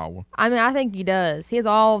that power? I mean, I think he does. He has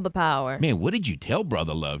all the power. Man, what did you tell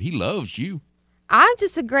Brother Love? He loves you. I'm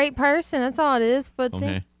just a great person. That's all it is,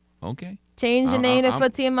 Footsie. Okay. Change the name to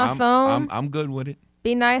Footsie in my phone. I'm good with it.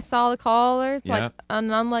 Be nice to all the callers, Yeah. like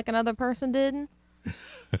unlike another person didn't.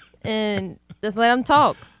 And just let them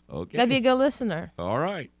talk. Okay. Gotta be a good listener. All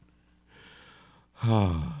right.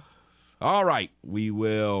 All right. We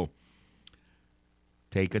will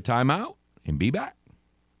take a timeout and be back.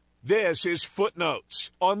 This is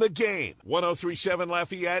Footnotes on the Game. 103.7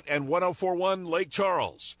 Lafayette and 104.1 Lake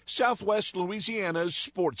Charles, Southwest Louisiana's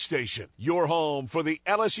sports station. Your home for the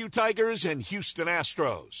LSU Tigers and Houston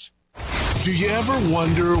Astros. Do you ever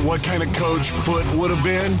wonder what kind of coach Foot would have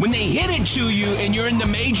been? When they hit it to you and you're in the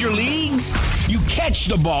major leagues, you catch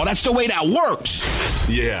the ball. That's the way that works.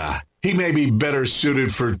 Yeah, he may be better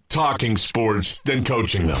suited for talking sports than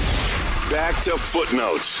coaching them. Back to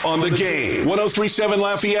Footnotes on the Game. 103.7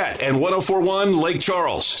 Lafayette and 104.1 Lake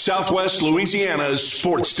Charles, Southwest Louisiana's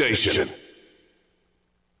sports station.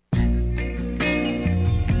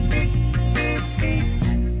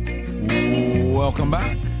 Welcome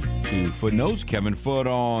back to Footnotes. Kevin Foote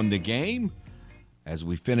on the Game as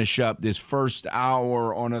we finish up this first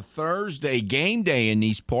hour on a Thursday. Game day in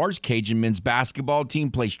these parts. Cajun men's basketball team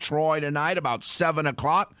plays Troy tonight about 7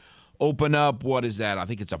 o'clock. Open up, what is that? I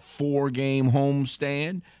think it's a 4-game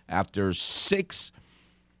homestand after 6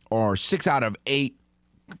 out of 8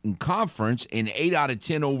 in conference and 8 out of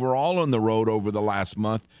 10 overall on the road over the last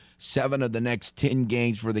month. 7 of the next 10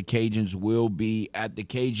 games for the Cajuns will be at the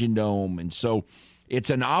Cajun Dome. And so it's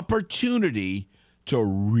an opportunity to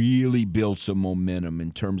really build some momentum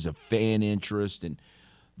in terms of fan interest. And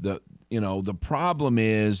the problem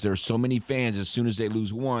is there's so many fans, as soon as they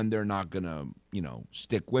lose one, they're not going to,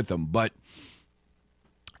 stick with them. But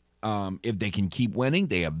if they can keep winning,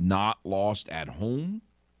 they have not lost at home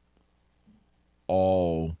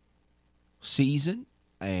all season.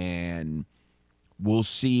 And we'll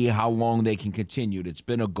see how long they can continue it. It's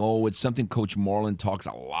been a goal. It's something Coach Marlin talks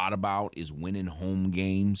a lot about, is winning home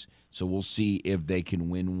games. So we'll see if they can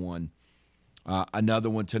win one, another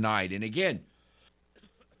one tonight. And again,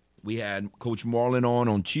 we had Coach Marlin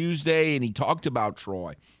on Tuesday, and he talked about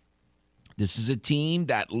Troy. This is a team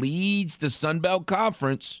that leads the Sun Belt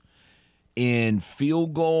Conference in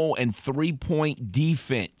field goal and three-point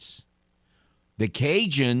defense. The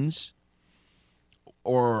Cajuns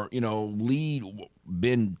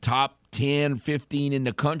been top 10, 15 in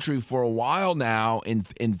the country for a while now in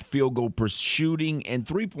field goal per shooting and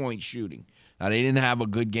three-point shooting. Now, they didn't have a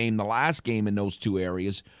good game the last game in those two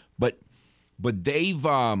areas, but they've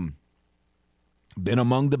been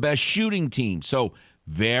among the best shooting teams. So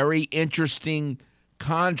very interesting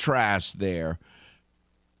contrast there.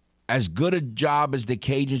 As good a job as the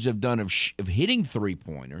Cajuns have done of hitting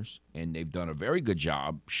three-pointers, and they've done a very good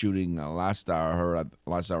job shooting, last I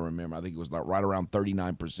remember, I think it was right around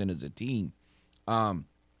 39% as a team.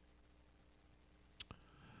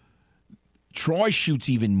 Troy shoots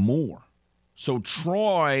even more. So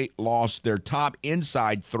Troy lost their top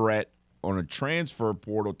inside threat on a transfer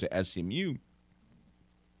portal to SMU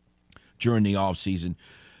during the offseason.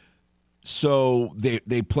 So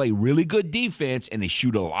they play really good defense, and they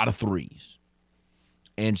shoot a lot of threes.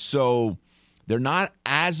 And so they're not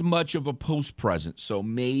as much of a post presence. So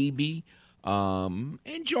maybe and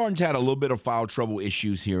Jordan's had a little bit of foul trouble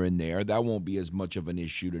issues here and there. That won't be as much of an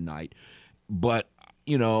issue tonight. But,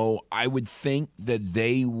 I would think that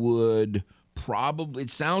they would probably –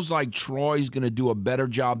 it sounds like Troy's going to do a better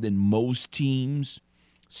job than most teams.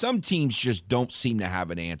 Some teams just don't seem to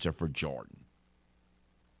have an answer for Jordan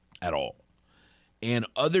at all. And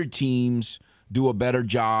other teams do a better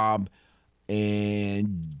job,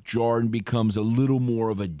 and Jordan becomes a little more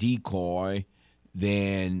of a decoy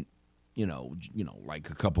than,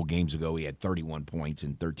 like a couple games ago, he had 31 points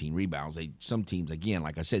and 13 rebounds. Some teams, again,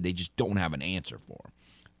 like I said, they just don't have an answer for him.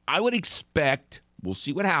 I would expect, we'll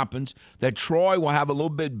see what happens, that Troy will have a little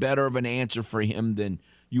bit better of an answer for him than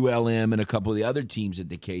ULM and a couple of the other teams that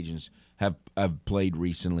the Cajuns have played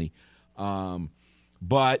recently.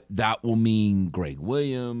 But that will mean Greg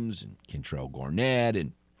Williams and Kentrell Garnett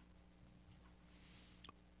and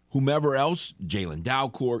whomever else, Jalen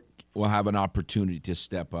Dalcourt, will have an opportunity to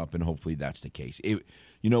step up, and hopefully that's the case.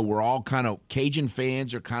 We're all Cajun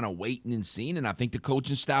fans are kind of waiting and seeing, and I think the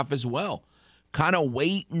coaching staff as well, kind of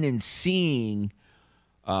waiting and seeing,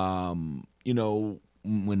 when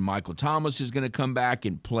Michael Thomas is going to come back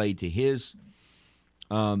and play to his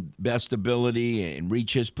best ability and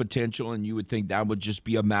reach his potential, and you would think that would just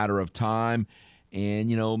be a matter of time and,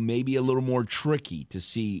 maybe a little more tricky to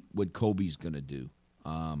see what Kobe's going to do.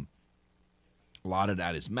 A lot of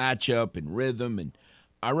that is matchup and rhythm, and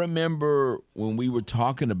I remember when we were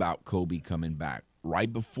talking about Kobe coming back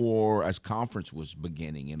right before as conference was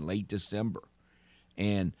beginning in late December,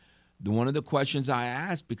 and one of the questions I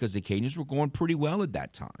asked, because the Cajuns were going pretty well at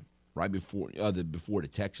that time, right before the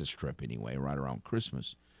Texas trip anyway, right around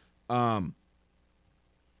Christmas,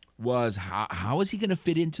 was how is he going to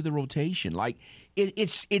fit into the rotation? Like,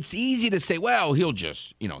 it's easy to say, well, he'll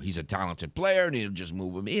just, he's a talented player and he'll just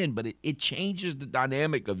move him in, but it changes the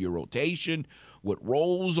dynamic of your rotation, what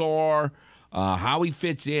roles are, how he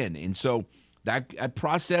fits in. And so that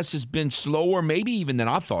process has been slower maybe even than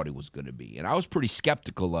I thought it was going to be. And I was pretty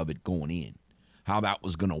skeptical of it going in, how that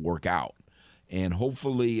was going to work out. And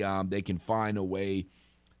hopefully they can find a way.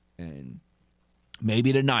 And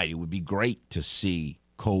maybe tonight it would be great to see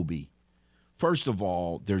Kobe. First of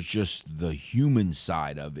all, there's just the human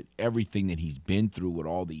side of it, everything that he's been through with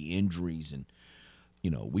all the injuries. And,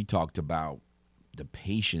 we talked about the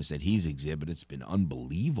patience that he's exhibited. It's been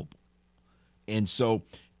unbelievable. And so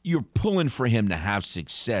you're pulling for him to have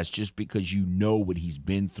success just because you know what he's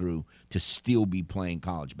been through to still be playing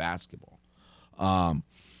college basketball.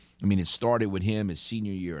 It started with him his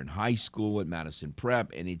senior year in high school at Madison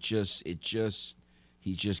Prep, and he just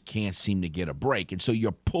can't seem to get a break. And so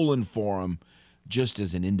you're pulling for him just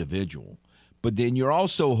as an individual. But then you're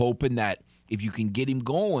also hoping that if you can get him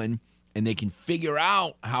going and they can figure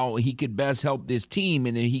out how he could best help this team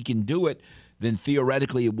and if he can do it, then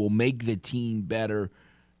theoretically it will make the team better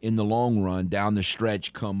in the long run down the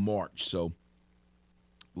stretch come March. So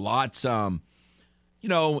lots, you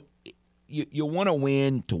want to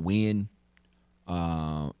win to win.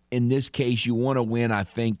 In this case, you want to win, I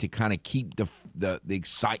think, to kind of keep the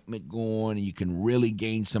excitement going, and you can really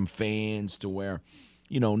gain some fans to where,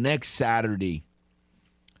 next Saturday,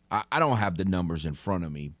 I don't have the numbers in front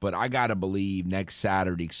of me, but I got to believe next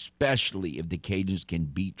Saturday, especially if the Cajuns can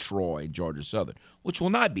beat Troy and Georgia Southern, which will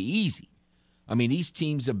not be easy. These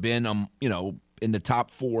teams have been, in the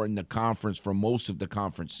top 4 in the conference for most of the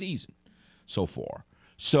conference season so far.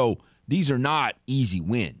 So these are not easy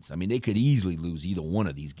wins. They could easily lose either one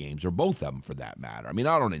of these games or both of them for that matter. I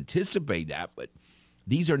don't anticipate that, but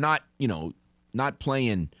these are not, not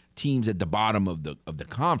playing teams at the bottom of the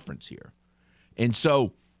conference here. And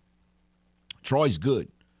so Troy's good.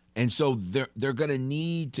 And so they're going to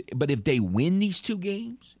need to, but if they win these 2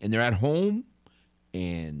 games and they're at home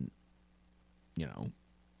and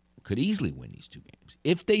could easily win these 2 games.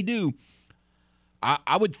 If they do,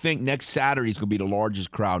 I would think next Saturday is going to be the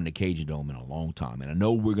largest crowd in the Cajun Dome in a long time. And I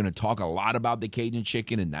know we're going to talk a lot about the Cajun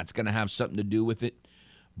Chicken, and that's going to have something to do with it.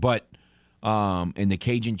 But and the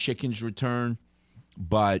Cajun Chicken's return.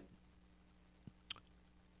 But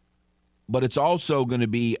it's also going to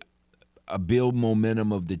be a build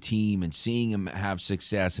momentum of the team and seeing them have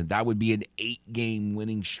success. And that would be an 8-game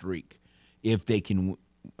winning streak if they can.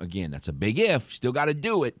 Again, that's a big if. Still got to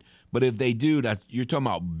do it. But if they do, you're talking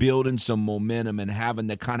about building some momentum and having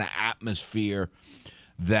the kind of atmosphere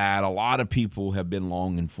that a lot of people have been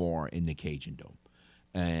longing for in the Cajun Dome.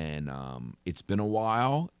 And it's been a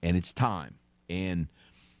while, and it's time. And,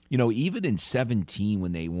 even in 2017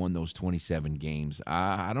 when they won those 27 games,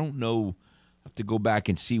 I don't know. I have to go back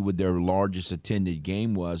and see what their largest attended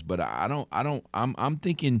game was. But I'm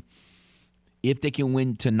thinking if they can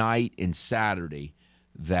win tonight and Saturday,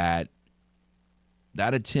 that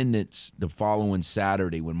attendance the following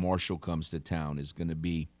Saturday when Marshall comes to town is going to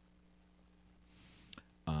be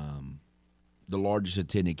the largest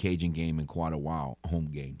attended Cajun game in quite a while,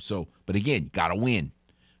 home game. So, but again, got to win.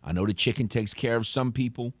 I know the Chicken takes care of some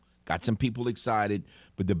people, got some people excited,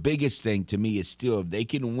 but the biggest thing to me is still if they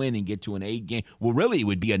can win and get to an 8-game, well, really it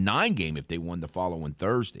would be a 9-game if they won the following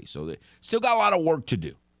Thursday. So they still got a lot of work to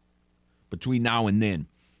do between now and then.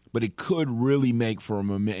 But it could really make for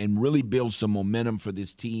and really build some momentum for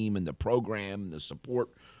this team and the program and the support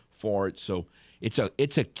for it. So it's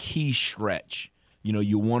a key stretch.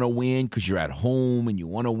 You want to win because you're at home, and you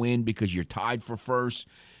want to win because you're tied for first.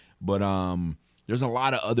 But there's a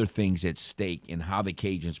lot of other things at stake in how the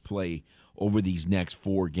Cajuns play over these next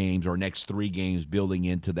 4 games or next 3 games, building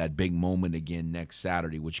into that big moment again next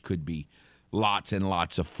Saturday, which could be lots and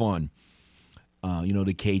lots of fun.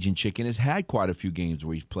 The Cajun Chicken has had quite a few games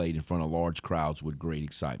where he's played in front of large crowds with great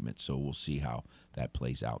excitement. So we'll see how that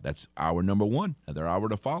plays out. That's hour number 1. Another hour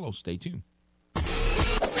to follow. Stay tuned.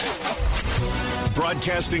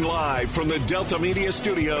 Broadcasting live from the Delta Media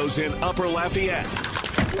Studios in Upper Lafayette.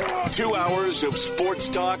 2 hours of sports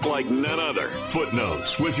talk like none other.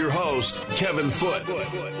 Footnotes with your host, Kevin Foote.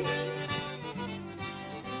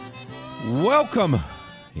 Welcome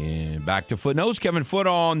and back to Footnotes. Kevin Foote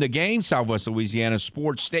on the game, Southwest Louisiana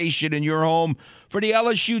Sports Station, in your home for the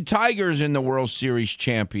LSU Tigers in the World Series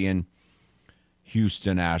champion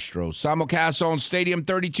Houston Astros. Simulcast on Stadium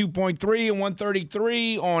 32.3 and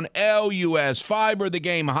 133 on LUS Fiber. The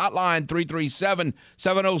game hotline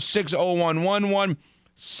 337-706-0111.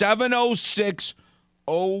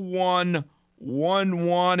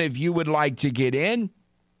 706-0111 if you would like to get in.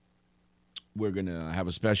 We're going to have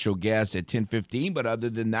a special guest at 10:15, but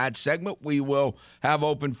other than that segment, we will have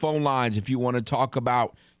open phone lines if you want to talk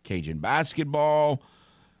about Cajun basketball,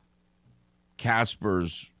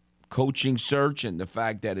 Casper's coaching search, and the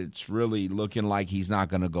fact that it's really looking like he's not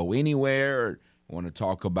going to go anywhere. Want to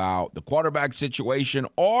talk about the quarterback situation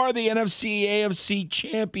or the NFC AFC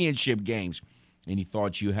championship games. Any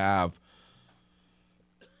thoughts you have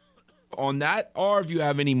on that, or if you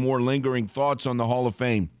have any more lingering thoughts on the Hall of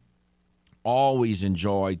Fame? Always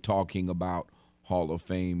enjoy talking about Hall of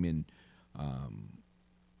Fame and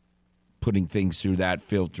putting things through that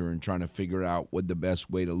filter and trying to figure out what the best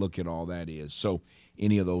way to look at all that is. So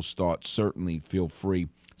any of those thoughts, certainly feel free.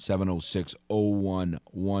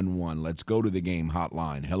 706-0111. Let's go to the game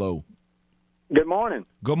hotline. Hello. Good morning.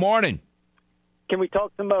 Good morning. Can we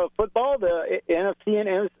talk some football, the NFC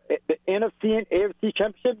and AFC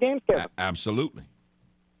championship games, Kevin? Absolutely.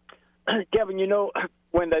 Kevin, you know,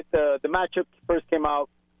 when the matchup first came out,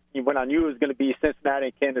 when I knew it was going to be Cincinnati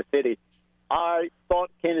and Kansas City, I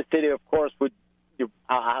thought Kansas City, of course,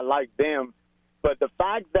 I liked them. But the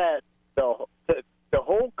fact that the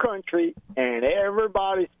whole country and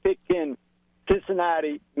everybody's picking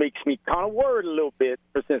Cincinnati makes me kind of worried a little bit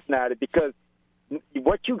for Cincinnati, because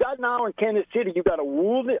what you got now in Kansas City, you got a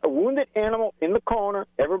wounded animal in the corner.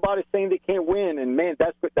 Everybody's saying they can't win, and, man,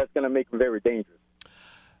 that's going to make them very dangerous.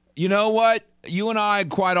 You know what? You and I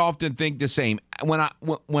quite often think the same. When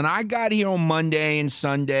I got here on Monday and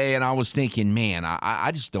Sunday, and I was thinking, man,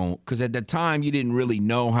 I just don't, because at the time you didn't really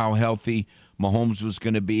know how healthy Mahomes was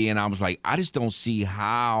going to be, and I was like, I just don't see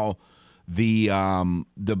how the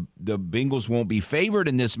Bengals won't be favored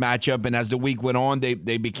in this matchup. And as the week went on, they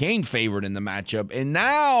became favored in the matchup. And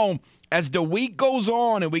now, as the week goes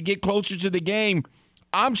on and we get closer to the game,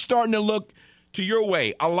 I'm starting to look to your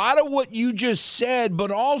way. A lot of what you just said, but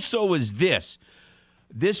also is this.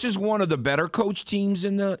 This is one of the better coach teams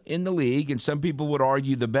in the league, and some people would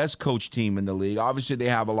argue the best coach team in the league. Obviously, they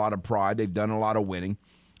have a lot of pride. They've done a lot of winning.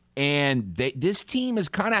 And this team has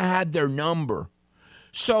kind of had their number.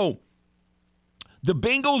 So the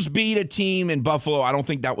Bengals beat a team in Buffalo. I don't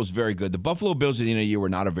think that was very good. The Buffalo Bills at the end of the year were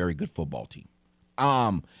not a very good football team.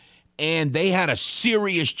 And they had a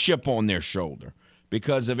serious chip on their shoulder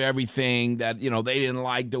because of everything that, they didn't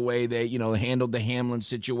like the way they, handled the Hamlin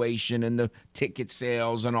situation and the ticket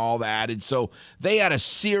sales and all that. And so they had a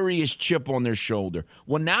serious chip on their shoulder.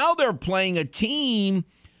 Well, now they're playing a team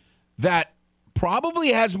that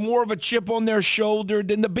probably has more of a chip on their shoulder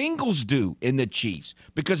than the Bengals do in the Chiefs,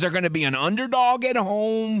 because they're going to be an underdog at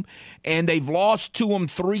home, and they've lost to them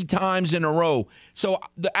 3 times in a row. So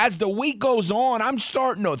as the week goes on, I'm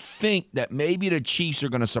starting to think that maybe the Chiefs are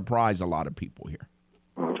going to surprise a lot of people here.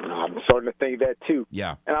 I'm starting to think that too.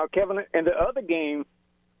 Yeah. And Kevin, in the other game,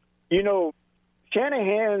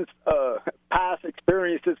 Shanahan's past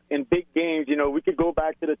experiences in big games, we could go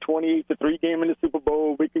back to the 28-3 game in the Super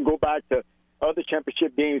Bowl. We can go back to other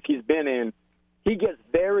championship games he's been in. He gets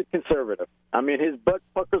very conservative. I mean, his butt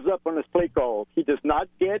puckers up on his play calls. He does not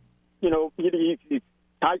get, he's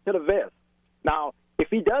tight to the vest. Now, if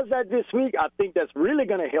he does that this week, I think that's really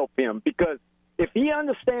going to help him, because if he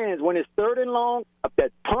understands when it's 3rd and long,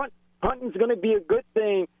 that punting's going to be a good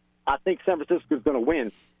thing, I think San Francisco's going to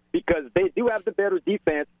win, because they do have the better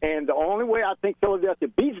defense, and the only way I think Philadelphia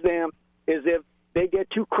beats them is if they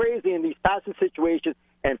get too crazy in these passing situations,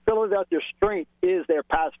 and Philadelphia's strength is their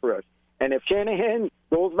pass rush. And if Shanahan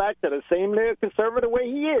goes back to the same conservative way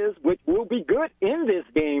he is, which will be good in this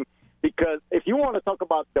game, because if you want to talk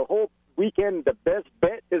about the whole weekend, the best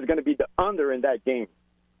bet is going to be the under in that game.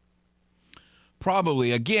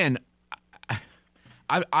 Probably. Again,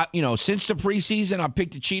 I since the preseason, I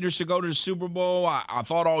picked the Cheaters to go to the Super Bowl. I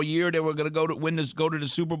thought all year they were going to go to the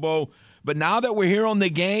Super Bowl. But now that we're here on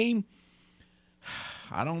the game,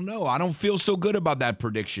 I don't know. I don't feel so good about that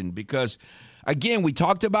prediction, because, again, we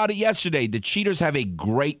talked about it yesterday. The Cheaters have a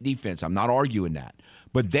great defense. I'm not arguing that.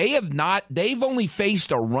 But they've only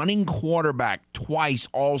faced a running quarterback twice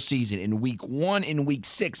all season, in week 1 and week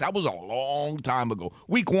 6. That was a long time ago.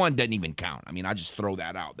 Week 1 doesn't even count. I mean, I just throw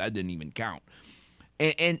that out. That didn't even count.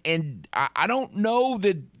 And I don't know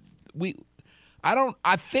that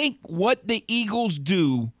I think what the Eagles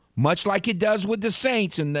do, much like it does with the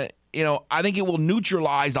Saints, and I think it will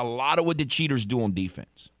neutralize a lot of what the cheaters do on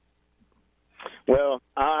defense. Well,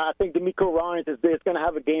 I think DeMeco Ryans is going to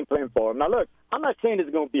have a game plan for him. Now, look, I'm not saying it's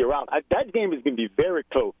going to be a rout. That game is going to be very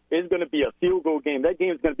close. It's going to be a field goal game. That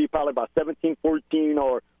game is going to be probably about 17-14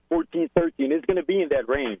 or 14-13. It's going to be in that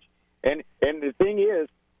range. And the thing is,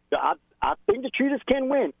 I think the cheaters can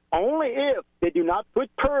win only if they do not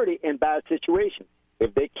put Purdy in bad situations.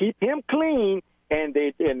 If they keep him clean and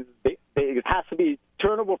it has to be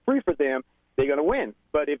turnover free for them, they're going to win.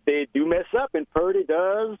 But if they do mess up and Purdy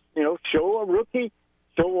does, show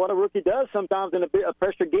what a rookie does sometimes in a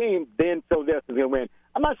pressure game, then Philadelphia's going to win.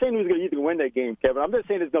 I'm not saying he's going to win that game, Kevin. I'm just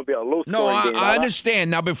saying it's going to be a low-scoring game. No, I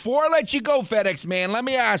understand. Now, before I let you go, FedEx man, let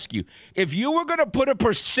me ask you, if you were going to put a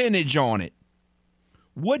percentage on it,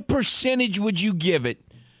 what percentage would you give it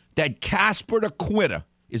that Casper Dequitta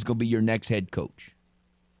is going to be your next head coach?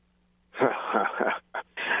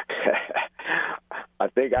 I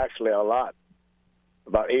think actually a lot.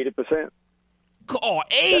 About 80%. Oh,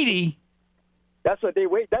 80? That's what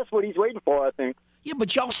he's waiting for, I think. Yeah,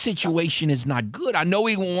 but y'all's situation is not good. I know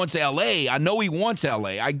he wants L.A.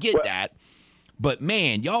 I get that. But,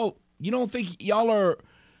 man, you don't think y'all are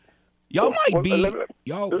 – y'all might be –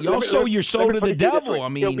 y'all sold your soul to the devil. I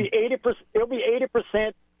mean – It'll be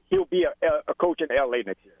 80%. He'll be a coach in L.A.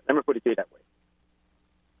 next year. Let me put it that way.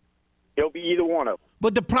 He'll be either one of them.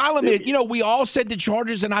 But the problem is, we all said the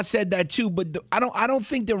Chargers, and I said that too. But I don't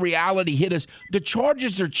think the reality hit us. The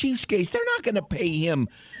Chargers are cheapskates. They're not going to pay him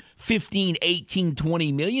 $15, $18,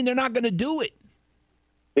 $20 million. They're not going to do it.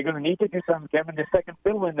 They're going to need to do something, Kevin. The second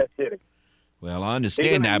fiddle in that city. Well, I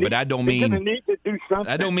understand that, but that don't mean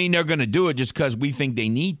that don't mean they're going to do it just because we think they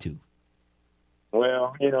need to.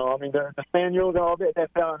 Well, the Spaniels, all that.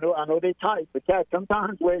 I know they tight, but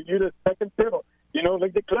sometimes where you're the second fiddle.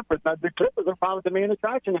 Like the Clippers. Now, the Clippers are probably the main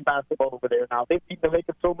attraction in basketball over there now. They beat the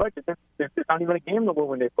Lakers so much it's not even a game no more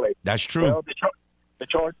when they play. That's true. Well, the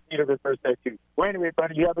Chargers need to reverse that too. Well, anyway,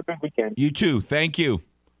 buddy, you have a good weekend. You too. Thank you.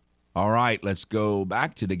 All right, let's go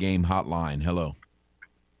back to the game hotline. Hello.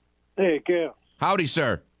 Hey, Kev. Howdy,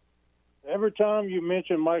 sir. Every time you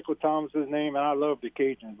mention Michael Thomas's name, and I love the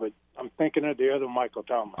Cajuns, but I'm thinking of the other Michael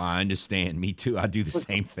Thomas. I understand. Me too. I do the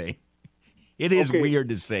same thing. It is weird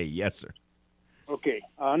to say. Yes, sir. Okay,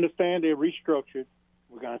 I understand they're restructured.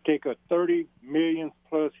 We're going to take a $30 million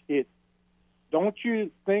plus hit. Don't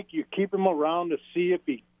you think you keep him around to see if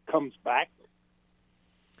he comes back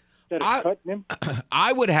instead of cutting him?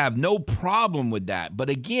 I would have no problem with that. But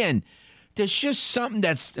again, there's just something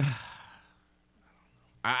that's.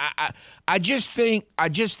 I just think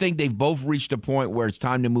they've both reached a point where it's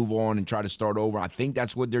time to move on and try to start over. I think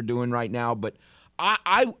that's what they're doing right now. But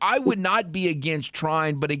I would not be against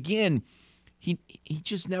trying. But again. He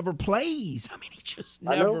just never plays. I mean, he just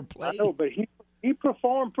never plays. I know, but he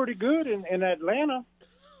performed pretty good in Atlanta.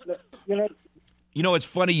 It's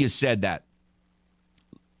funny you said that.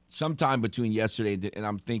 Sometime between yesterday and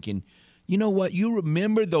I'm thinking, you know what? You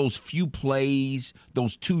remember those few plays,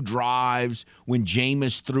 those two drives when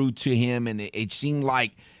Jameis threw to him, and it seemed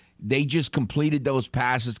like they just completed those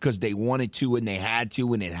passes because they wanted to and they had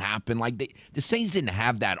to, and it happened. Like the Saints didn't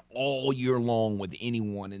have that all year long with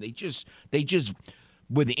anyone, and they just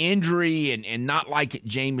with injury and not like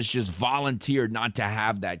Jameis just volunteered not to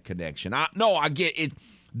have that connection. I get it.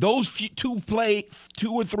 Those two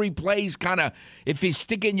or three plays kind of, if they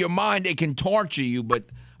stick in your mind, they can torture you. But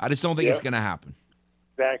I just don't think it's going to happen.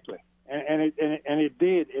 Exactly, and it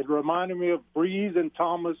did. It reminded me of Breeze and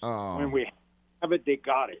Thomas when we. But they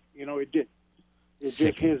got it. It did. It's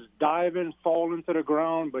just his diving, falling to the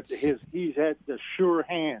ground, but he's had the sure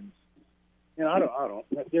hands. I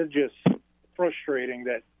don't. They're just frustrating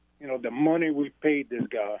that the money we paid this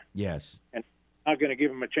guy. Yes. And not going to give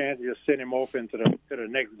him a chance to just send him off into the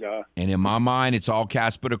next guy. And in my mind, it's all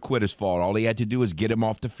Casper Dequitta's fault. All he had to do is get him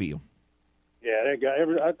off the field. Yeah, that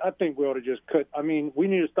guy. I think we ought to just cut. I mean, we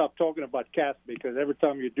need to stop talking about Casper because every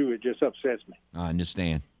time you do, it just upsets me. I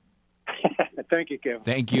understand. Thank you, Kevin.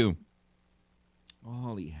 Thank you.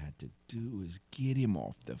 All he had to do is get him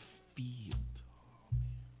off the field. Oh,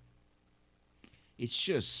 man. It's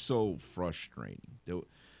just so frustrating.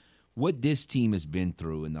 What this team has been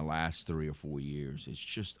through in the last 3 or 4 years is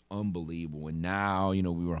just unbelievable. And now,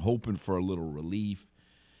 we were hoping for a little relief,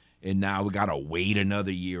 and now we got to wait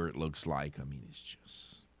another year, it looks like. I mean, it's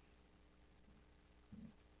just,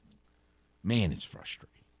 man, it's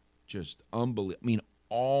frustrating. Just unbelievable. I mean,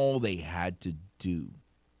 all they had to do.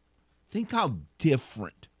 Think how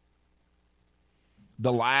different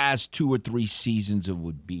the last 2 or 3 seasons it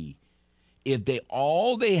would be if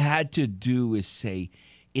all they had to do is say,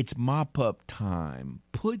 it's mop-up time,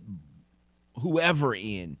 put whoever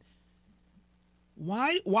in.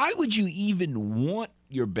 Why would you even want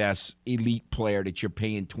your best elite player that you're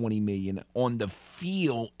paying $20 million on the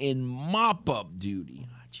field in mop-up duty?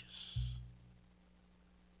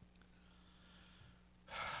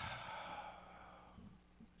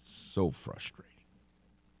 So frustrating.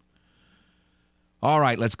 All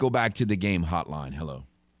right, let's go back to the game hotline. Hello.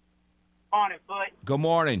 Morning, Foot. Good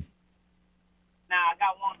morning. Now, I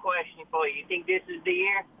got one question for you. You think this is the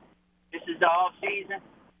year? This is the off season?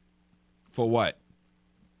 For what?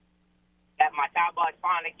 That my Cowboys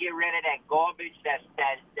finally get rid of that garbage that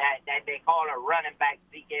they call a running back,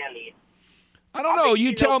 Zeke Elliott. I don't know.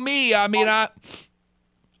 You tell me. I mean, y'all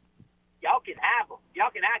can have him. Y'all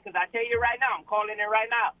can have, because I tell you right now, I'm calling it right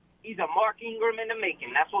now. He's a Mark Ingram in the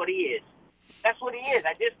making. That's what he is. That's what he is.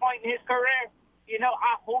 At this point in his career,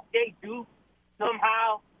 I hope they do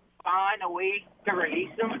somehow find a way to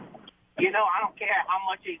release him. I don't care how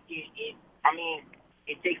much it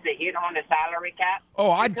takes a hit on the salary cap.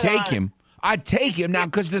 Oh, I'd take him. I'd take him now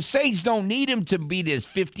because the Saints don't need him to be this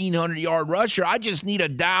 1,500-yard rusher. I just need a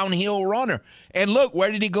downhill runner. And look,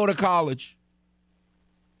 where did he go to college?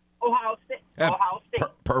 Ohio State.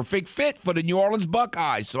 Perfect fit for the New Orleans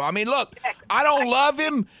Buckeyes. So, I mean, look, I don't love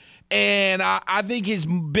him, and I think he's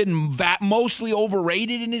been mostly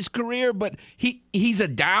overrated in his career, but he's a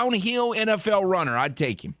downhill NFL runner. I'd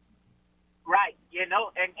take him. Right. And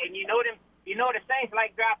the Saints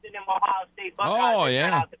like drafting them Ohio State Buckeyes. Oh,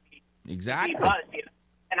 yeah. Exactly.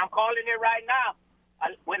 And I'm calling it right now.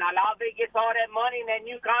 When Olave gets all that money in that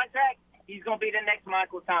new contract, he's going to be the next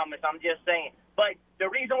Michael Thomas. I'm just saying. But the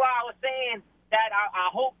reason why I was saying that I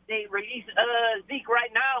hope they release Zeke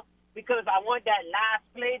right now, because I want that last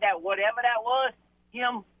play, that whatever that was,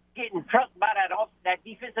 him getting trucked by that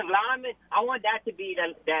defensive lineman. I want that to be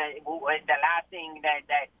the last thing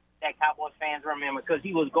that Cowboys fans remember, because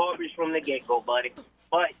he was garbage from the get-go, buddy.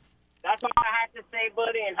 But that's all I have to say,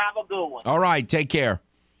 buddy, and have a good one. All right, take care.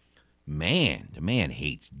 Man, the man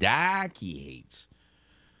hates Dak. He hates.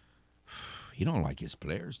 He don't like his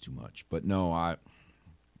players too much. But no, I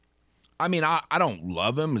don't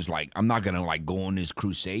love him. It's like I'm not gonna go on this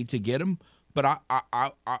crusade to get him. But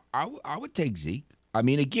I would take Zeke. I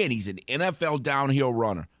mean, again, he's an NFL downhill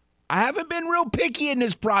runner. I haven't been real picky in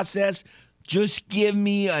this process. Just give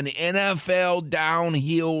me an NFL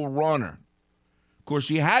downhill runner. Of course,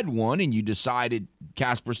 you had one, and you decided,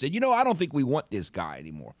 Casper said, I don't think we want this guy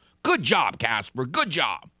anymore. Good job, Casper. Good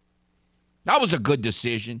job. That was a good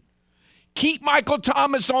decision. Keep Michael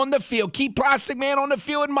Thomas on the field. Keep Plastic Man on the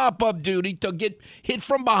field in mop-up duty to get hit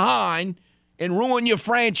from behind and ruin your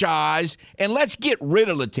franchise. And let's get rid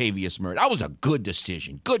of Latavius Murray. That was a good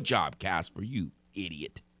decision. Good job, Casper, you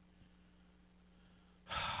idiot.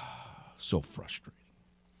 So frustrating.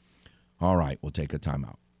 All right, we'll take a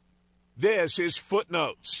timeout. This is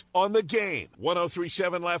Footnotes on the Game.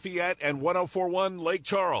 103.7 Lafayette and 104.1 Lake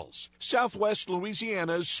Charles, Southwest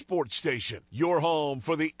Louisiana's sports station. Your home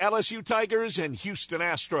for the LSU Tigers and Houston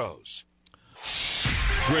Astros.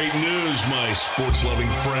 Great news, my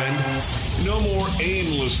sports-loving friend. No more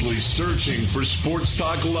aimlessly searching for sports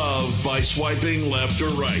talk love by swiping left or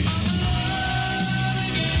right.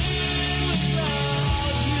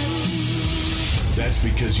 That's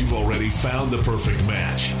because you've already found the perfect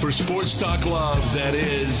match for sports talk love that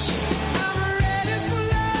is.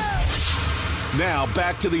 Now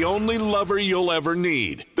back to the only lover you'll ever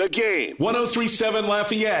need. The Game. 103.7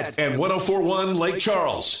 Lafayette and 104.1 Lake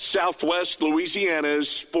Charles, Southwest Louisiana's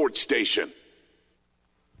sports station.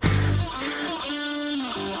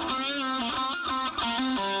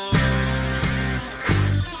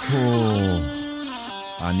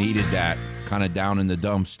 Oh, I needed that. Kind of down in the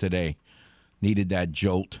dumps today. Needed that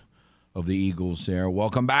jolt of the Eagles there.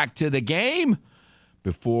 Welcome back to the Game.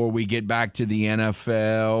 Before we get back to the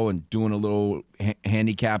NFL and doing a little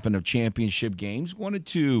handicapping of championship games, wanted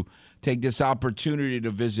to take this opportunity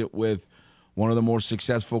to visit with one of the more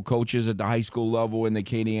successful coaches at the high school level in the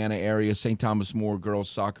Acadiana area, St. Thomas More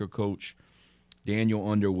girls soccer coach, Daniel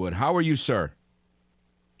Underwood. How are you, sir?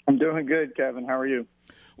 I'm doing good, Kevin. How are you?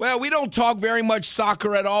 Well, we don't talk very much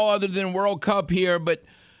soccer at all other than World Cup here, but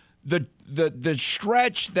the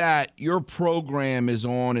stretch that your program is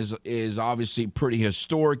on is obviously pretty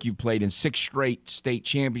historic. You've played in 6 straight state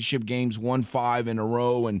championship games, won 5 in a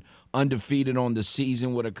row, and undefeated on the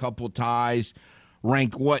season with a couple ties.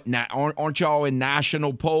 Ranked what? Aren't y'all in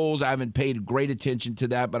national polls? I haven't paid great attention to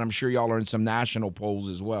that, but I'm sure y'all are in some national polls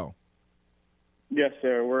as well. Yes,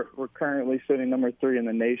 sir. We're currently sitting number 3 in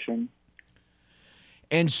the nation.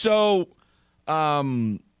 And so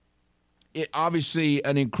it obviously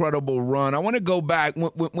an incredible run. I want to go back.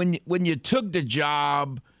 When you took the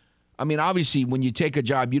job, I mean, obviously when you take a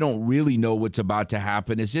job, you don't really know what's about to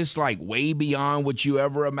happen. Is this like way beyond what you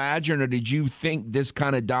ever imagined, or did you think this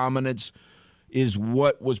kind of dominance is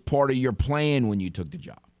what was part of your plan when you took the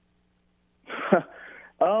job?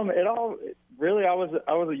 It all really. I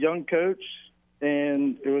was a young coach,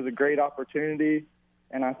 and it was a great opportunity.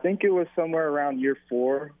 And I think it was somewhere around year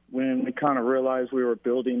 4 when we kind of realized we were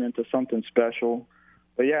building into something special.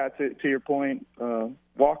 But yeah, to your point,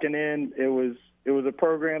 walking in, it was a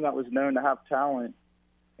program that was known to have talent,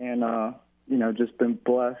 and just been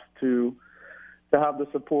blessed to have the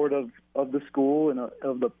support of the school and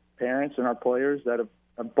of the parents and our players that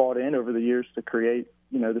have bought in over the years to create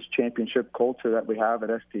this championship culture that we have at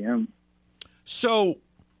STM. So,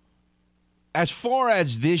 as far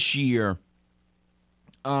as this year,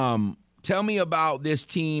 tell me about this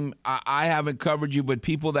team. I haven't covered you, but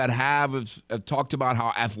people that have talked about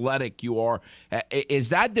how athletic you are. Is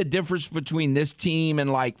that the difference between this team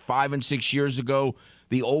and like 5 and 6 years ago,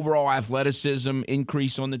 the overall athleticism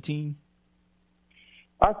increase on the team?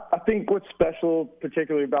 I think what's special,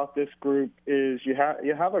 particularly about this group, is you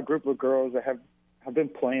have a group of girls that have been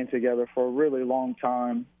playing together for a really long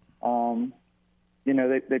time.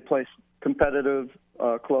 They play competitive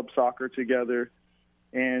club soccer together,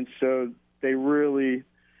 and so they really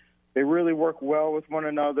work well with one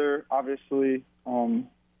another. Obviously,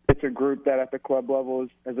 it's a group that at the club level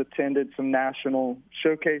has attended some national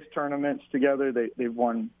showcase tournaments together. They've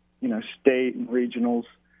won state and regionals.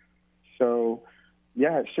 So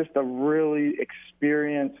yeah, it's just a really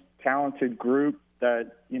experienced, talented group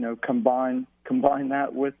that combine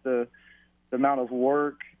that with the amount of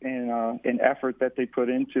work and effort that they put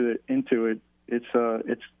into it. It's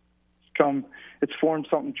formed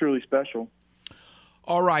something truly special.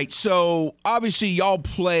 All right, so obviously y'all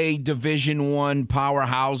play Division I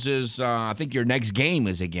powerhouses. I think your next game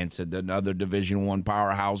is against another Division I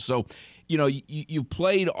powerhouse. So, you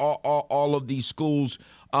played all of these schools.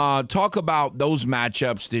 Talk about those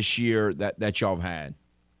matchups this year that y'all have had.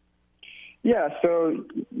 Yeah, so,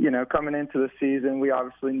 coming into the season, we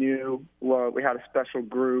obviously knew we had a special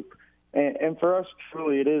group. And for us,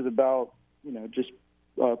 truly, it is about, just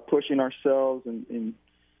pushing ourselves and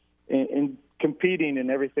competing in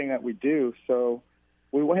everything that we do. So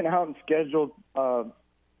we went out and scheduled,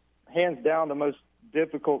 hands down, the most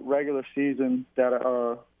difficult regular season that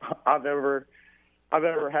I've ever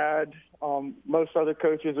had. Most other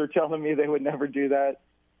coaches are telling me they would never do that,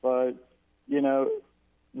 but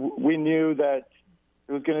we knew that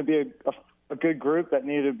it was going to be a good group that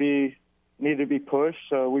needed to be pushed.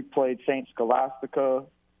 So we played St. Scholastica,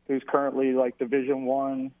 who's currently like Division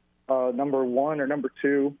I, number 1 or number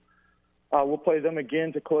 2. We'll play them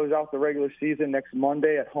again to close out the regular season next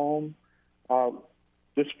Monday at home.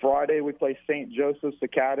 This Friday we play St. Joseph's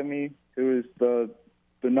Academy, who is the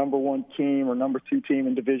number 1 team or number 2 team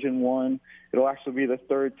in Division I. It'll actually be the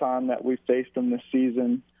 3rd time that we faced them this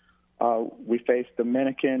season. We faced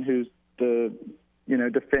Dominican, who's the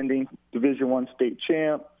defending Division I state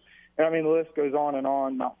champ. And I mean, the list goes on and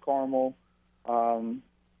on. Mount Carmel,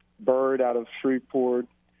 Bird out of Shreveport,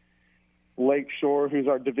 Lakeshore, who's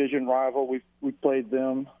our division rival. We played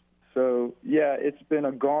them. So yeah, it's been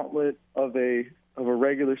a gauntlet of a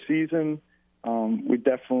regular season. We've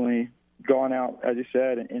definitely gone out, as you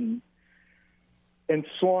said, and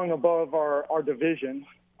swung above our division.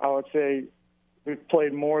 I would say we've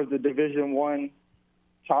played more of the Division I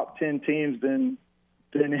top 10 teams than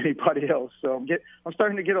anybody else. So I'm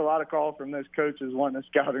starting to get a lot of calls from those coaches wanting a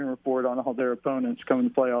scouting report on all their opponents coming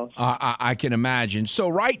to playoffs. I can imagine.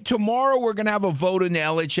 So tomorrow we're going to have a vote in the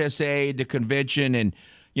LHSA, the convention, and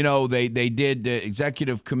they did, the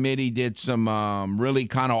executive committee did some really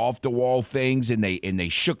kind of off the wall things, and they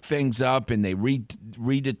shook things up, and they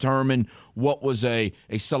redetermined what was a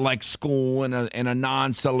select school and a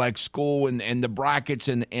non-select school, and the brackets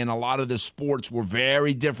and a lot of the sports were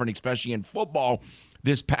very different, especially in football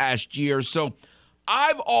this past year. So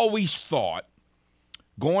I've always thought,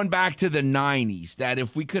 going back to the 90s, that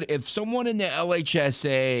if someone in the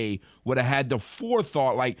LHSA would have had the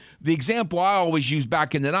forethought, like the example I always used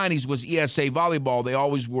back in the 90s was ESA volleyball. They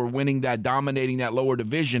always were winning that, dominating that lower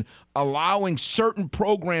division, allowing certain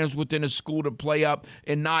programs within a school to play up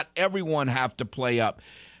and not everyone have to play up.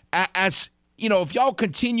 As if y'all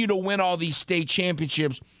continue to win all these state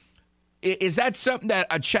championships, is that something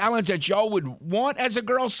a challenge that y'all would want as a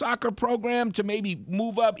girls' soccer program to maybe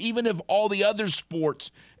move up, even if all the other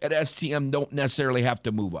sports at STM don't necessarily have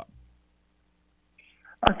to move up?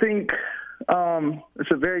 I think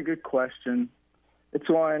it's a very good question. it's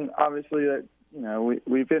one obviously that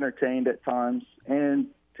we've entertained at times, and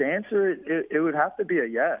to answer it, it would have to be a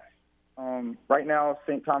yes. Right now,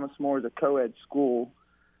 St. Thomas More is a co-ed school,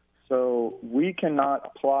 so we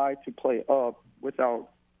cannot apply to play up without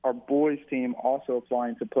our boys team also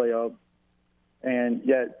applying to play up. And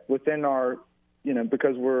yet within our,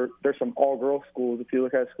 because there's some all-girls schools. If you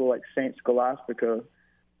look at a school like St. Scholastica,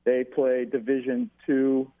 they play Division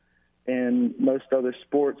II in most other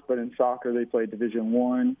sports, but in soccer they play Division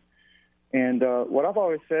I. And what I've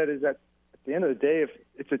always said is that at the end of the day, if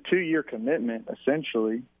it's a 2-year commitment,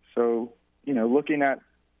 essentially. So, looking at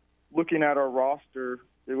our roster,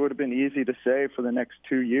 it would have been easy to say for the next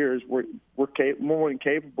 2 years we're more than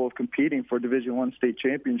capable of competing for Division I state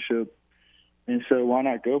championship, and so why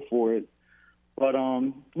not go for it? But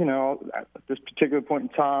at this particular point in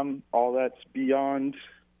time, all that's beyond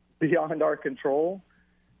our control,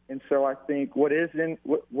 and so I think what is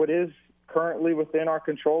currently within our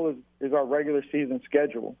control is our regular season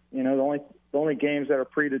schedule. The only games that are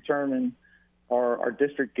predetermined are our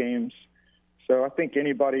district games. So I think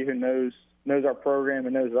anybody who knows our program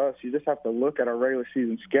and knows us, you just have to look at our regular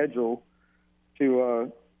season schedule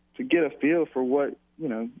to get a feel for what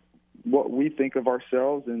we think of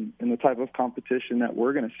ourselves and the type of competition that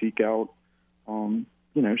we're going to seek out.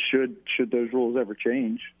 Should those rules ever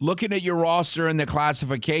change. Looking at your roster and the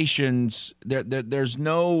classifications, there's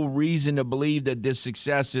no reason to believe that this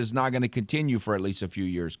success is not going to continue for at least a few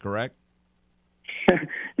years, correct?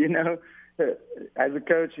 As a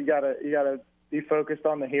coach, you gotta be focused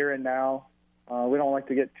on the here and now. We don't like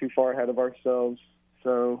to get too far ahead of ourselves.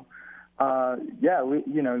 So,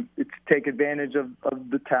 it's take advantage of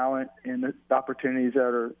the talent and the opportunities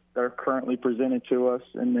that are currently presented to us,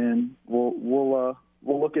 and then we'll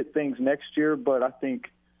look at things next year. But I think,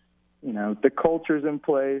 the culture's in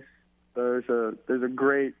place. There's a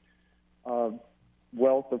great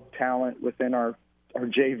wealth of talent within our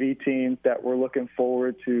JV team that we're looking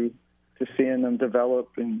forward to seeing them develop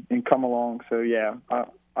and come along. So yeah,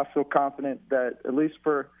 I feel confident that at least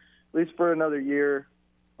for another year,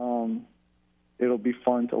 it'll be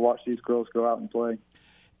fun to watch these girls go out and play.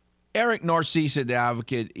 Eric Narcisse at The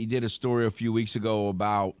Advocate, he did a story a few weeks ago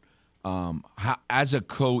about how, as a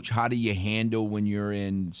coach, how do you handle when you're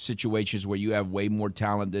in situations where you have way more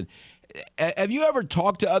talent than. Have you ever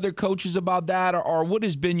talked to other coaches about that, or what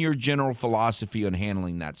has been your general philosophy on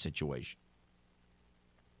handling that situation?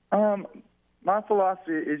 My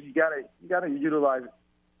philosophy is you gotta utilize.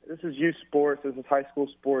 This is youth sports. This is high school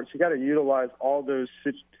sports. You got to utilize all those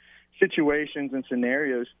situations and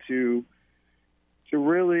scenarios to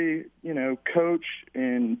really, coach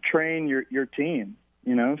and train your team.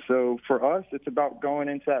 So for us, it's about going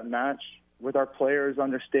into that match with our players,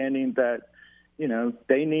 understanding that,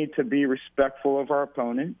 they need to be respectful of our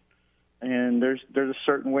opponent, and there's a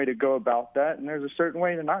certain way to go about that, and there's a certain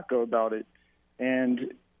way to not go about it.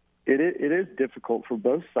 And it is difficult for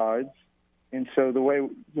both sides. And so the way,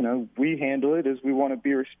 we handle it is we want to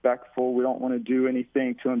be respectful. We don't want to do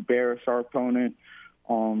anything to embarrass our opponent.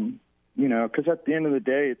 Because at the end of the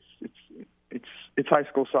day, it's high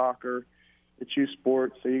school soccer, it's youth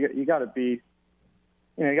sports. So you got to be,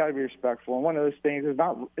 you got to be respectful. And one of those things is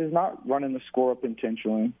not running the score up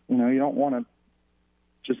intentionally. You don't want to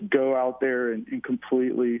just go out there and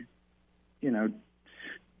completely,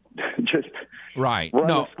 just run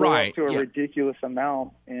the score up to a ridiculous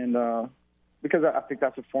amount. And because I think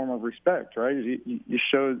that's a form of respect, right? You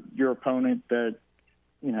show your opponent that,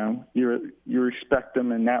 you respect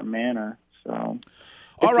them in that manner. So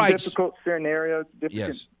it's a difficult scenario,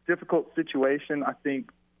 difficult situation. I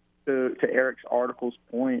think to Eric's article's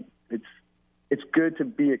point, it's good to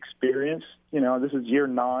be experienced. This is year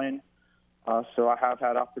 9. So I have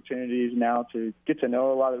had opportunities now to get to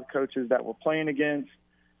know a lot of the coaches that we're playing against.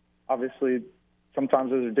 Obviously,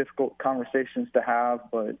 sometimes those are difficult conversations to have,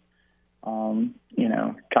 but,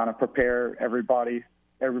 kind of prepare everybody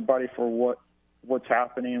for what's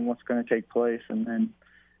happening and what's going to take place, and then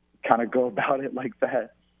kind of go about it like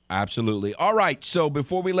that. Absolutely. All right, so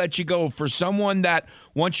before we let you go, for someone that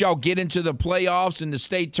once y'all get into the playoffs and the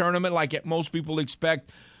state tournament, like most people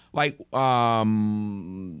expect, there's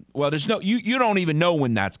no you don't even know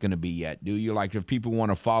when that's going to be yet, do you? Like, if people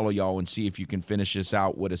want to follow y'all and see if you can finish this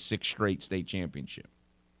out with a 6th straight state championship.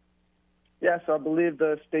 Yes, I believe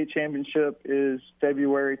the state championship is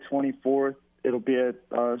February 24th. It'll be at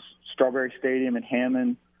Strawberry Stadium in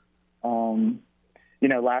Hammond.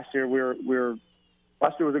 Last year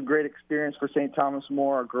last year was a great experience for St. Thomas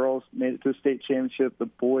More. Our girls made it to the state championship. The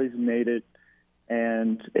boys made it,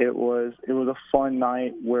 and it was a fun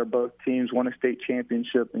night where both teams won a state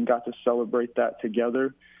championship and got to celebrate that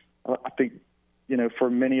together. I think for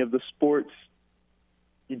many of the sports,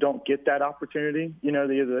 you don't get that opportunity.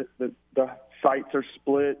 The sites are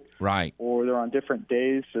split, right, or they're on different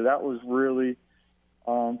days. So that was really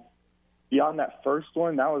beyond that first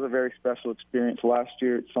one. That was a very special experience last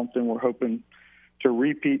year. It's something we're hoping to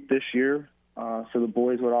repeat this year. So the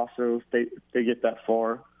boys would also, if they get that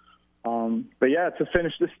far. But yeah, to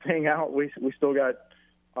finish this thing out, we still got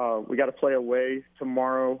we got to play away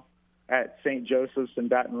tomorrow at St. Joseph's in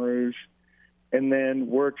Baton Rouge, and then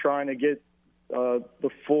we're trying to get we're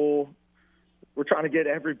trying to get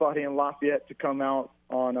everybody in Lafayette to come out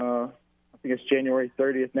on I think it's January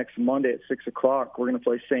 30th, next Monday at 6 o'clock. We're going to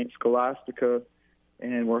play St. Scholastica,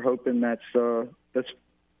 and we're hoping that's the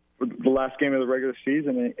last game of the regular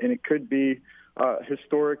season, and it could be a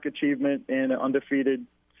historic achievement and an undefeated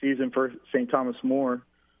season for St. Thomas More.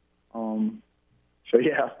 So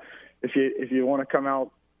yeah, if you want to come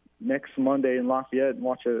out next Monday in Lafayette and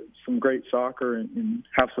watch some great soccer and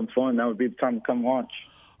have some fun, that would be the time to come watch.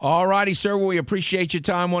 All righty, sir. Well, we appreciate your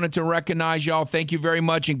time. Wanted to recognize y'all. Thank you very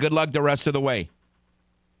much, and good luck the rest of the way.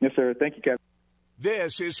 Yes, sir. Thank you, Kevin.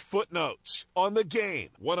 This is Footnotes on the Game.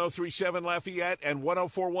 103.7 Lafayette and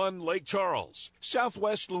 104.1 Lake Charles,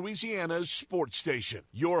 Southwest Louisiana's sports station.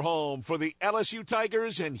 Your home for the LSU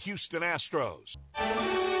Tigers and Houston Astros.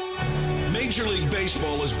 Major League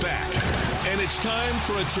Baseball is back, and it's time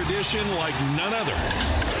for a tradition like none other.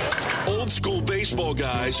 Old school baseball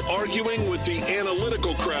guys arguing with the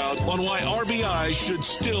analytical crowd on why RBI should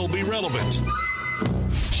still be relevant.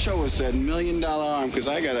 Show us that $1 million arm, because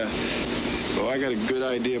I got a good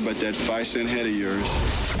idea about that 5-cent head of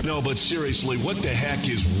yours. No, but seriously, what the heck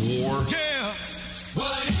is war? Yeah.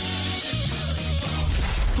 What?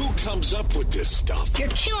 Who comes up with this stuff? You're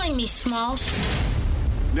killing me, Smalls.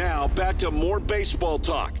 Now, back to more baseball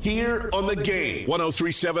talk here on The Game.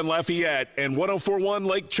 103.7 Lafayette and 104.1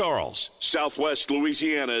 Lake Charles, Southwest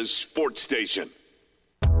Louisiana's sports station.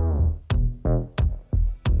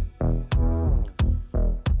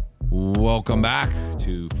 Welcome back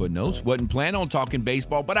to Footnotes. Wasn't planning on talking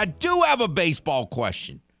baseball, but I do have a baseball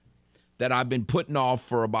question that I've been putting off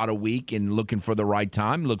for about a week and looking for the right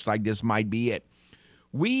time. Looks like this might be it.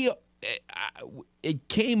 It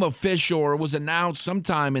came official, or it was announced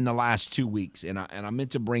sometime in the last 2 weeks, and I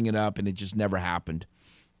meant to bring it up, and it just never happened,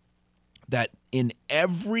 that in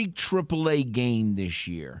every AAA game this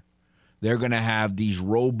year, they're going to have these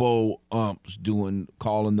robo-umps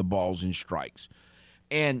calling the balls and strikes.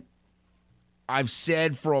 And I've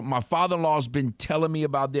said my father-in-law's been telling me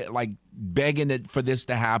about it, like begging for this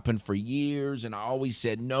to happen for years, and I always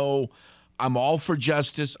said no. I'm all for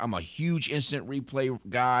justice. I'm a huge instant replay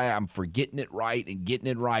guy. I'm for getting it right and getting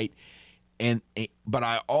it right. But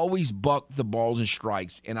I always buck the balls and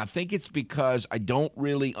strikes, and I think it's because I don't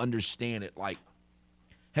really understand it. Like,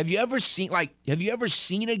 have you ever seen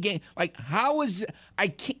a game? Like, how is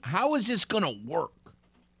this going to work?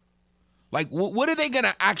 Like, what are they going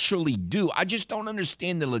to actually do? I just don't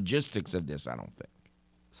understand the logistics of this, I don't think.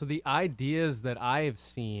 So the ideas that I have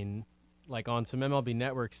seen, like on some MLB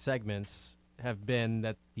Network segments, have been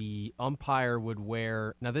that the umpire would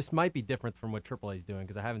wear – now, this might be different from what AAA is doing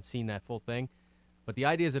because I haven't seen that full thing. But the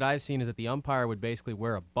ideas that I've seen is that the umpire would basically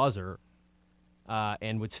wear a buzzer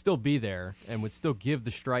and would still be there and would still give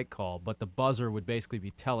the strike call, but the buzzer would basically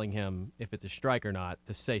be telling him if it's a strike or not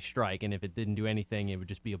to say strike, and if it didn't do anything, it would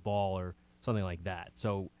just be a ball or something like that.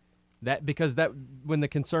 So because when the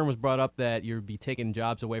concern was brought up that you'd be taking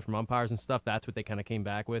jobs away from umpires and stuff, that's what they kind of came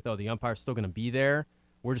back with. Oh, the umpire's still going to be there.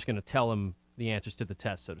 We're just going to tell him the answers to the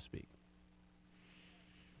test, so to speak.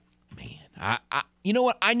 Man, you know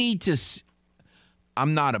what?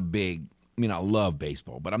 I'm not a big, I love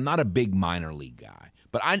baseball, but I'm not a big minor league guy.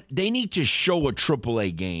 But they need to show a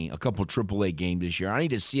AAA game, a couple AAA games this year. I need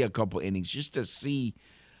to see a couple innings just to see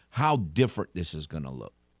how different this is going to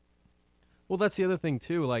look. Well, that's the other thing,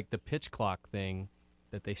 too, like the pitch clock thing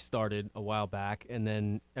that they started a while back, and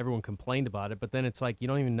then everyone complained about it, but then it's like you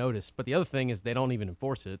don't even notice. But the other thing is they don't even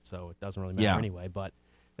enforce it, so it doesn't really matter anyway. But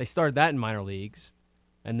they started that in minor leagues,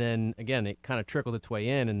 and then, again, it kind of trickled its way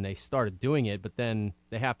in, and they started doing it, but then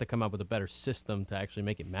they have to come up with a better system to actually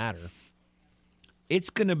make it matter. It's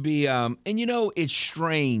going to be and, it's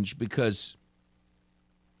strange because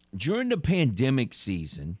during the pandemic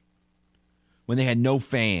season, when they had no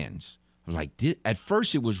fans, I was like, at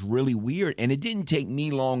first it was really weird, and it didn't take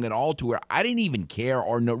me long at all to where I didn't even care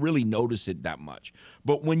or really notice it that much.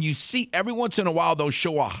 But when you see, every once in a while, they'll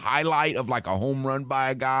show a highlight of like a home run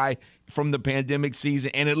by a guy from the pandemic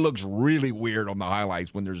season, and it looks really weird on the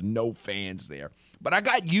highlights when there's no fans there. But I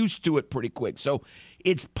got used to it pretty quick. So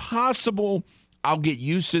it's possible I'll get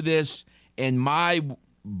used to this, and my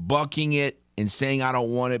bucking it and saying I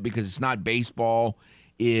don't want it because it's not baseball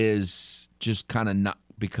is just kind of not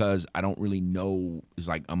because I don't really know. It's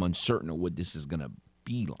like I'm uncertain of what this is going to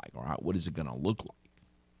be like or what is it going to look like.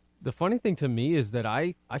 The funny thing to me is that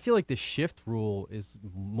I feel like the shift rule is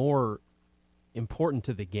more important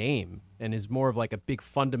to the game and is more of like a big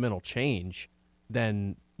fundamental change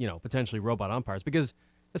than, potentially robot umpires. Because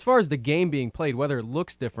as far as the game being played, whether it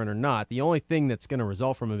looks different or not, the only thing that's going to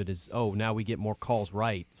result from it is, now we get more calls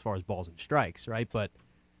right as far as balls and strikes, right? But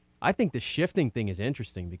I think the shifting thing is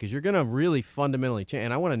interesting because you're going to really fundamentally change.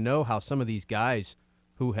 And I want to know how some of these guys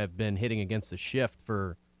who have been hitting against the shift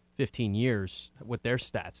for 15 years, what their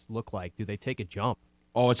stats look like. Do they take a jump?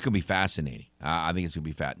 Oh, it's going to be fascinating. I think it's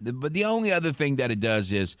going to be But the only other thing that it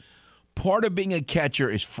does is part of being a catcher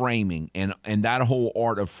is framing, and that whole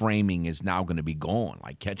art of framing is now going to be gone.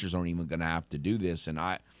 Like catchers aren't even going to have to do this, and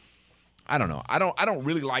I don't know. I don't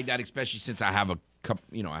really like that, especially since I have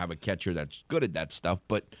a catcher that's good at that stuff.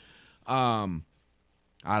 But I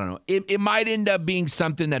don't know. It might end up being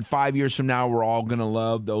something that 5 years from now we're all going to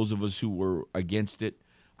love. Those of us who were against it.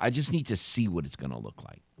 I just need to see what it's going to look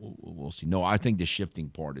like. We'll see. No, I think the shifting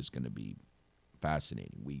part is going to be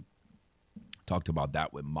fascinating. We talked about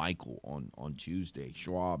that with Michael on Tuesday,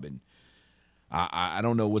 Schwab, and I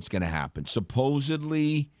don't know what's going to happen.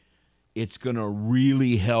 Supposedly, it's going to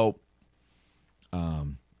really help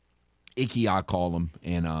Icky, I call him,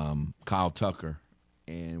 and Kyle Tucker,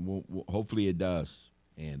 and we'll hopefully it does.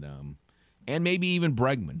 And maybe even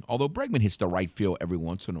Bregman, although Bregman hits the right field every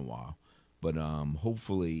once in a while. But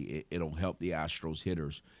hopefully it'll help the Astros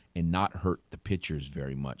hitters and not hurt the pitchers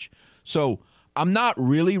very much. So I'm not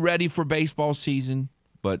really ready for baseball season,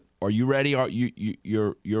 but are you ready?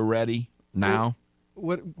 You're ready now?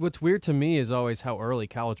 What's weird to me is always how early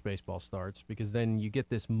college baseball starts, because then you get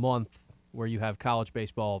this month where you have college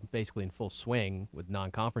baseball basically in full swing with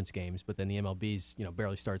non-conference games, but then the MLB's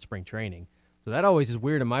barely start spring training. So that always is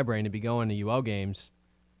weird in my brain to be going to UL games.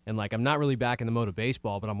 And, I'm not really back in the mode of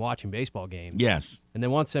baseball, but I'm watching baseball games. Yes. And then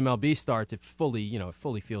once MLB starts, it fully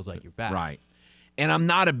feels like you're back. Right. And I'm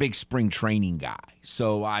not a big spring training guy.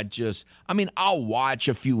 So I'll watch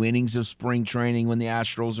a few innings of spring training when the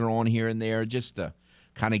Astros are on here and there just to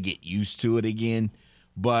kind of get used to it again.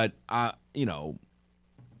 But, I'm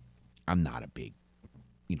not a big,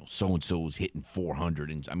 so-and-so is hitting 400.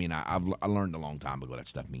 And I learned a long time ago that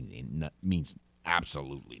stuff means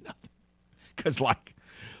absolutely nothing. Because,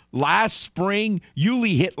 last spring,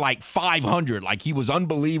 Yuli hit 500. He was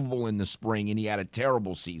unbelievable in the spring, and he had a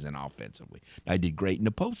terrible season offensively. I did great in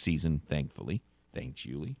the postseason, thankfully. Thanks,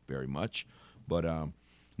 Yuli, very much. But,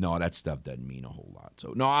 no, that stuff doesn't mean a whole lot.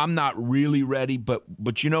 So, no, I'm not really ready.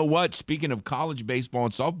 But you know what? Speaking of college baseball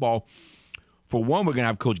and softball, for one, we're going to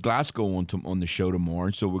have Coach Glasgow on the show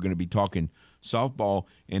tomorrow, so we're going to be talking softball,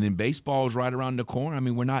 and then baseball is right around the corner.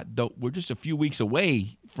 We're just a few weeks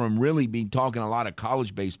away from really be talking a lot of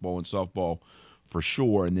college baseball and softball for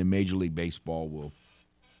sure, and then Major League Baseball will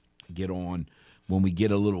get on when we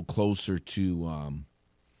get a little closer to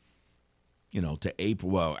to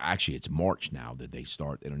April. Well, actually, it's March now that they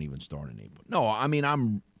start. They don't even start in April.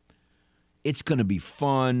 No, it's going to be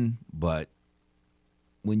fun, but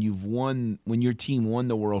when your team won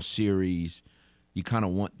the World Series, you kind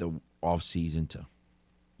of want the off season to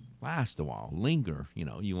last a while, linger.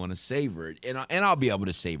 You want to savor it, and I'll be able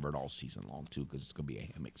to savor it all season long too, because it's gonna be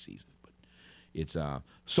a hammock season. But it's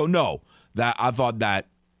so no, that I thought that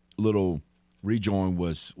little rejoin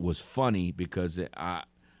was funny because I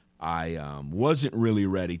wasn't really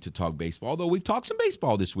ready to talk baseball. Although we've talked some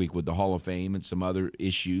baseball this week with the Hall of Fame and some other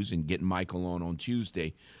issues, and getting Michael on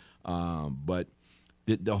Tuesday, but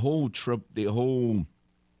the whole trip, the whole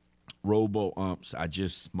robo umps, I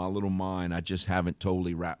just haven't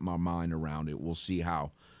totally wrapped my mind around it. We'll see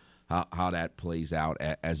how that plays out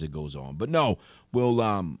as it goes on. But no, we'll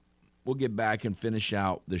get back and finish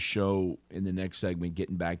out the show in the next segment,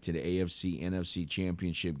 getting back to the AFC, NFC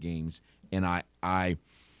championship games. And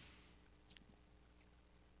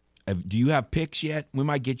do you have picks yet? We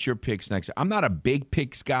might get your picks next. I'm not a big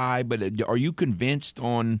picks guy, but are you convinced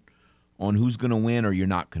on who's going to win, or you're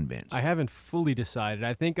not convinced? I haven't fully decided.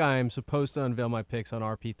 I think I'm supposed to unveil my picks on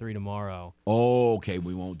RP3 tomorrow. Oh, okay.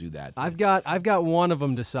 We won't do that. I've got one of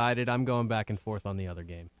them decided. I'm going back and forth on the other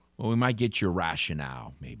game. Well, we might get your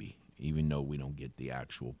rationale, maybe, even though we don't get the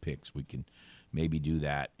actual picks. We can maybe do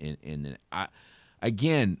that.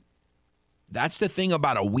 Again, that's the thing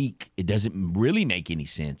about a week. It doesn't really make any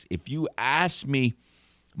sense. If you ask me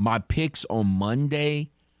my picks on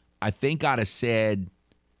Monday, I think I'd have said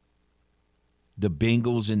the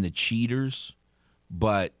Bengals and the Cheaters,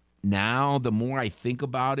 but now the more I think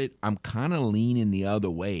about it, I'm kind of leaning the other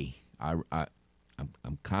way.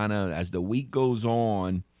 I'm kind of, as the week goes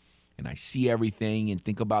on and I see everything and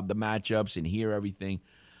think about the matchups and hear everything,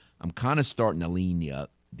 I'm kind of starting to lean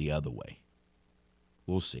the other way.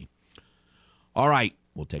 We'll see. All right,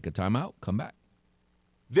 we'll take a timeout. Come back.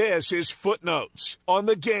 This is Footnotes on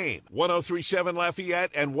the Game. 103.7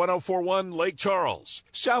 Lafayette and 104.1 Lake Charles,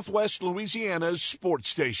 Southwest Louisiana's sports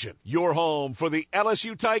station. Your home for the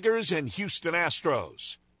LSU Tigers and Houston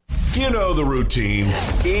Astros. You know the routine.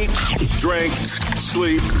 Eat, drink,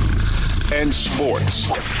 sleep, and sports.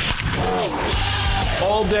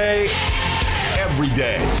 All day, every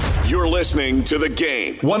day. You're listening to The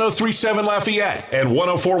Game. 103.7 Lafayette and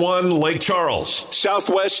 104.1 Lake Charles,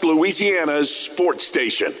 Southwest Louisiana's sports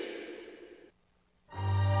station.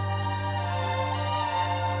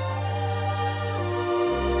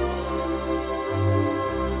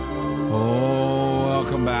 Oh,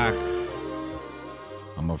 welcome back.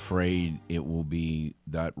 I'm afraid it will be,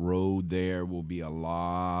 that road there will be a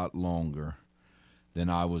lot longer than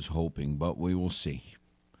I was hoping, but we will see.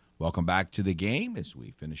 Welcome back to The Game as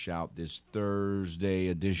we finish out this Thursday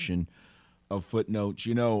edition of Footnotes.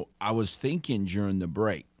 You know, I was thinking during the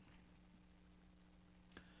break,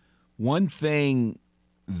 one thing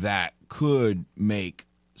that could make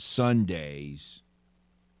Sunday's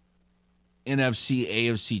NFC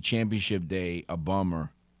AFC Championship Day a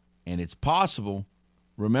bummer, and it's possible.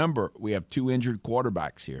 Remember, we have 2 injured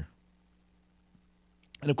quarterbacks here.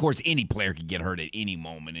 And, of course, any player could get hurt at any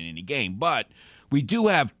moment in any game. But we do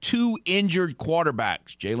have 2 injured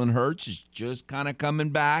quarterbacks. Jalen Hurts is just kind of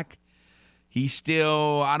coming back. He's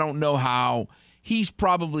still, I don't know how. He's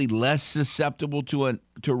probably less susceptible to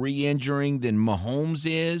re-injuring than Mahomes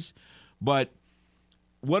is. But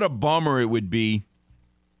what a bummer it would be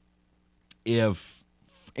if,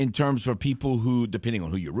 in terms of people who, depending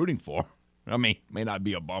on who you're rooting for, I mean, may not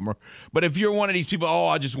be a bummer. But if you're one of these people,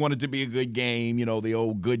 I just want it to be a good game, you know, the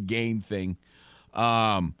old good game thing.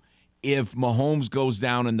 If Mahomes goes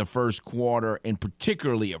down in the first quarter, and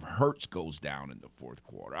particularly if Hurts goes down in the fourth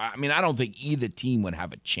quarter, I mean, I don't think either team would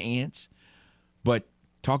have a chance. But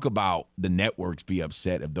talk about the networks be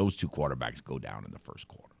upset if those 2 quarterbacks go down in the first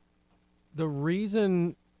quarter. The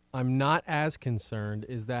reason I'm not as concerned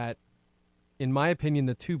is that, in my opinion,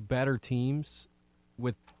 the 2 better teams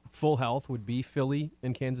with full health would be Philly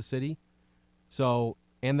and Kansas City. So,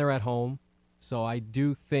 and they're at home. So I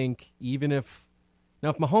do think even if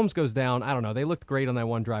Mahomes goes down, I don't know. They looked great on that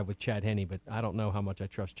one drive with Chad Henne, but I don't know how much I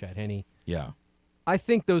trust Chad Henne. Yeah. I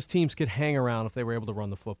think those teams could hang around if they were able to run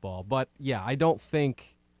the football. But, yeah, I don't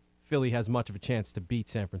think Philly has much of a chance to beat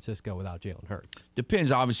San Francisco without Jalen Hurts.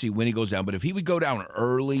 Depends, obviously, when he goes down. But if he would go down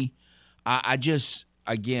early, I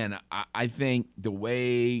think the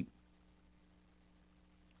way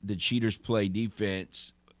the Cheaters play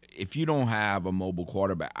defense, if you don't have a mobile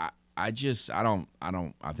quarterback, I think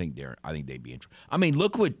they'd be interested. I mean,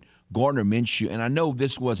 look what Gardner Minshew, and I know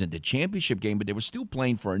this wasn't the championship game, but they were still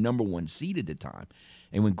playing for a number 1 seed at the time.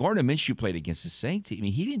 And when Gardner Minshew played against the Saints, I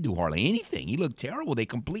mean, he didn't do hardly anything. He looked terrible. They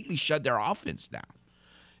completely shut their offense down.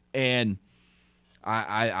 And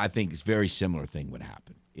I think it's a very similar thing would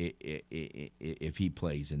happen if he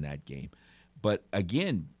plays in that game. But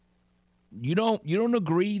again, you don't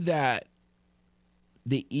agree that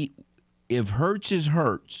if Hurts is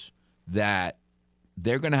Hurts, that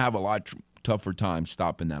they're going to have a lot tougher time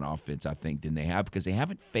stopping that offense, I think, than they have, because they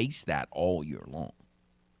haven't faced that all year long.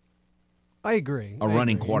 I agree.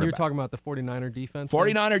 Running And quarterback. you're talking about the 49er defense?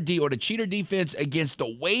 49er or the cheater defense against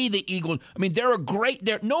the way the Eagles, I mean,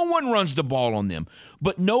 no one runs the ball on them,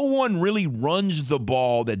 but no one really runs the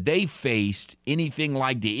ball that they faced anything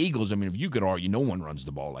like the Eagles. I mean, if you could argue, no one runs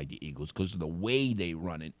the ball like the Eagles because of the way they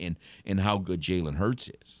run it and how good Jalen Hurts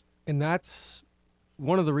is. And that's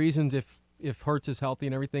one of the reasons if Hurts is healthy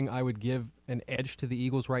and everything, I would give an edge to the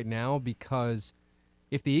Eagles right now, because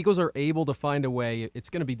if the Eagles are able to find a way, it's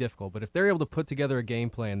going to be difficult, but if they're able to put together a game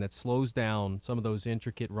plan that slows down some of those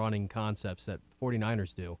intricate running concepts that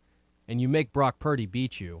 49ers do, and you make Brock Purdy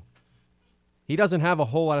beat you, he doesn't have a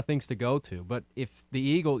whole lot of things to go to. But if the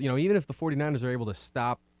Eagles, even if the 49ers are able to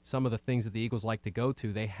stop some of the things that the Eagles like to go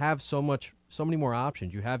to, they have so many more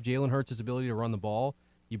options. You have Jalen Hurts' ability to run the ball.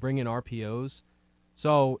 You bring in RPOs.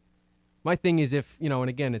 So my thing is and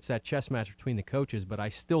again, it's that chess match between the coaches, but I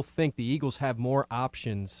still think the Eagles have more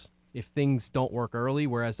options if things don't work early,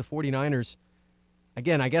 whereas the 49ers,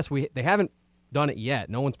 again, I guess they haven't done it yet.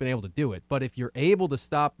 No one's been able to do it. But if you're able to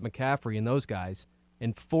stop McCaffrey and those guys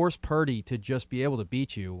and force Purdy to just be able to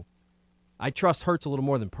beat you, I trust Hurts a little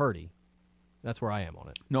more than Purdy. That's where I am on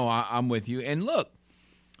it. No, I'm with you. And look,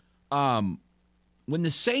 when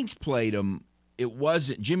the Saints played them, it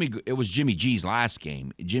wasn't Jimmy. It was Jimmy G's last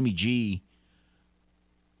game. Jimmy G.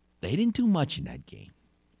 They didn't do much in that game,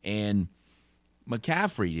 and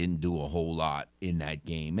McCaffrey didn't do a whole lot in that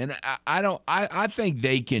game. And I think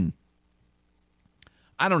they can.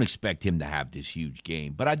 I don't expect him to have this huge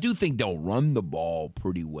game, but I do think they'll run the ball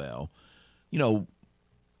pretty well. You know,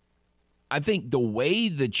 I think the way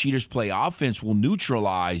the Cheaters play offense will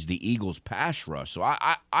neutralize the Eagles' pass rush. So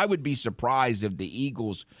I would be surprised if the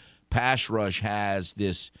Eagles' pass rush has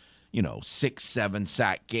this, 6-7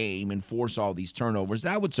 sack game and force all these turnovers.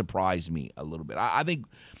 That would surprise me a little bit. I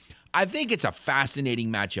think it's a fascinating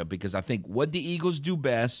matchup because I think what the Eagles do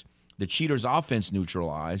best, the Cheaters' offense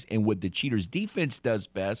neutralize, and what the Cheaters' defense does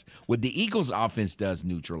best, what the Eagles' offense does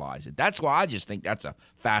neutralize it. That's why I just think that's a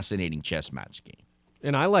fascinating chess match game.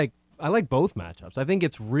 And I like both matchups. I think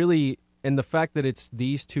it's really, and the fact that it's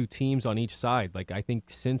these two teams on each side, like I think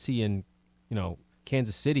Cincy and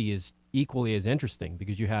Kansas City is equally as interesting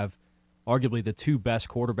because you have arguably the two best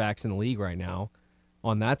quarterbacks in the league right now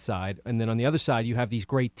on that side. And then on the other side, you have these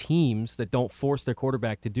great teams that don't force their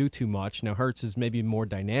quarterback to do too much. Now, Hurts is maybe more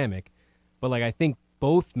dynamic, but I think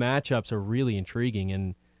both matchups are really intriguing.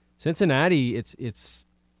 And Cincinnati, it's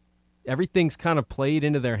everything's kind of played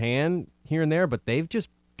into their hand here and there, but they've just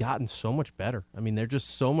gotten so much better. I mean, they're just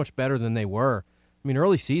so much better than they were. I mean,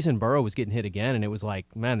 early season, Burrow was getting hit again, and it was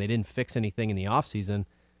like, man, they didn't fix anything in the offseason.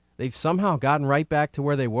 They've somehow gotten right back to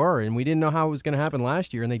where they were, and we didn't know how it was going to happen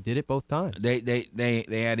last year, and they did it both times. They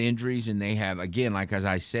had injuries, and they had, again, like as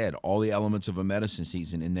I said, all the elements of a medicine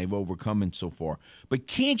season, and they've overcome it so far. But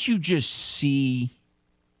can't you just see,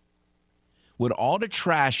 with all the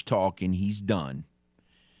trash talking he's done,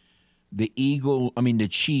 the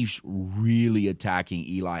Chiefs really attacking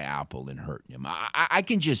Eli Apple and hurting him? I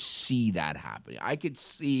can just see that happening. I could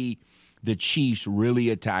see the Chiefs really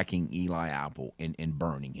attacking Eli Apple and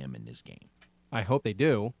burning him in this game. I hope they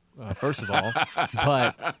do, first of all.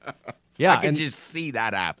 But, yeah. I can just see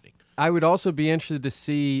that happening. I would also be interested to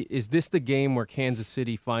see, is this the game where Kansas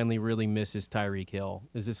City finally really misses Tyreek Hill?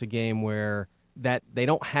 Is this a game where that they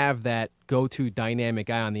don't have that go-to dynamic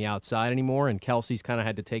guy on the outside anymore, and Kelsey's kind of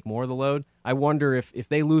had to take more of the load? I wonder if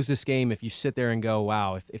they lose this game, if you sit there and go,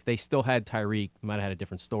 wow, if they still had Tyreek, might have had a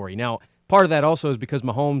different story. Now, part of that also is because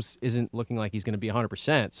Mahomes isn't looking like he's going to be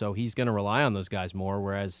 100%, so he's going to rely on those guys more,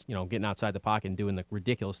 whereas, getting outside the pocket and doing the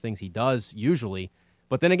ridiculous things he does usually.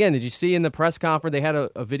 But then again, did you see in the press conference, they had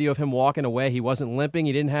a video of him walking away. He wasn't limping.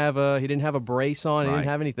 He didn't have a brace on. He didn't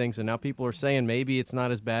have anything. So now people are saying maybe it's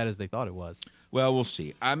not as bad as they thought it was. Well, we'll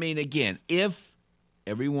see. I mean, again, if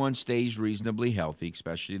everyone stays reasonably healthy,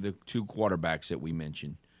 especially the two quarterbacks that we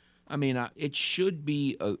mentioned, I mean, it should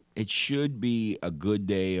be a good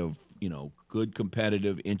day of good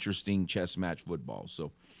competitive, interesting chess match football.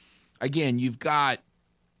 So, again, you've got.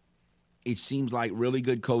 It seems like really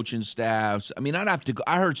good coaching staffs. I mean, I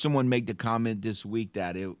heard someone make the comment this week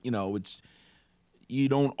that it's you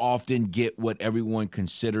don't often get what everyone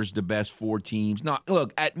considers the best four teams. Now,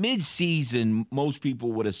 look, at midseason, most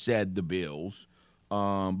people would have said the Bills.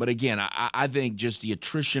 But again, I think just the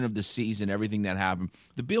attrition of the season, everything that happened,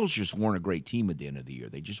 the Bills just weren't a great team at the end of the year.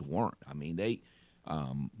 They just weren't. I mean, they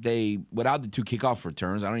without the two kickoff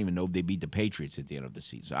returns, I don't even know if they beat the Patriots at the end of the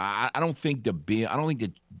season. I don't think the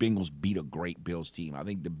Bengals beat a great Bills team. I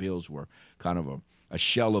think the Bills were kind of a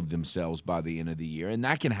shell of themselves by the end of the year, and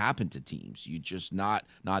that can happen to teams. You're just not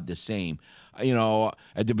the same.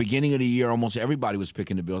 At the beginning of the year, almost everybody was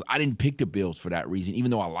picking the Bills. I didn't pick the Bills for that reason,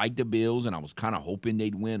 even though I liked the Bills and I was kind of hoping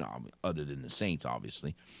they'd win, other than the Saints,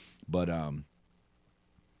 obviously. But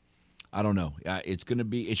I don't know.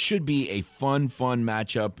 It should be a fun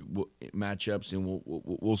matchups, and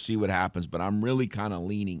we'll see what happens. But I'm really kind of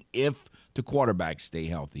leaning, if the quarterbacks stay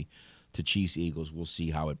healthy, to Chiefs Eagles. We'll see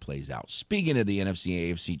how it plays out. Speaking of the NFC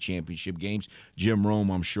and AFC championship games, Jim Rome,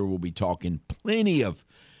 I'm sure, will be talking plenty of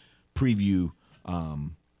preview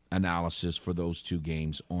analysis for those two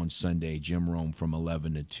games on Sunday. Jim Rome from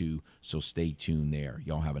 11 to 2. So stay tuned there.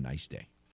 Y'all have a nice day.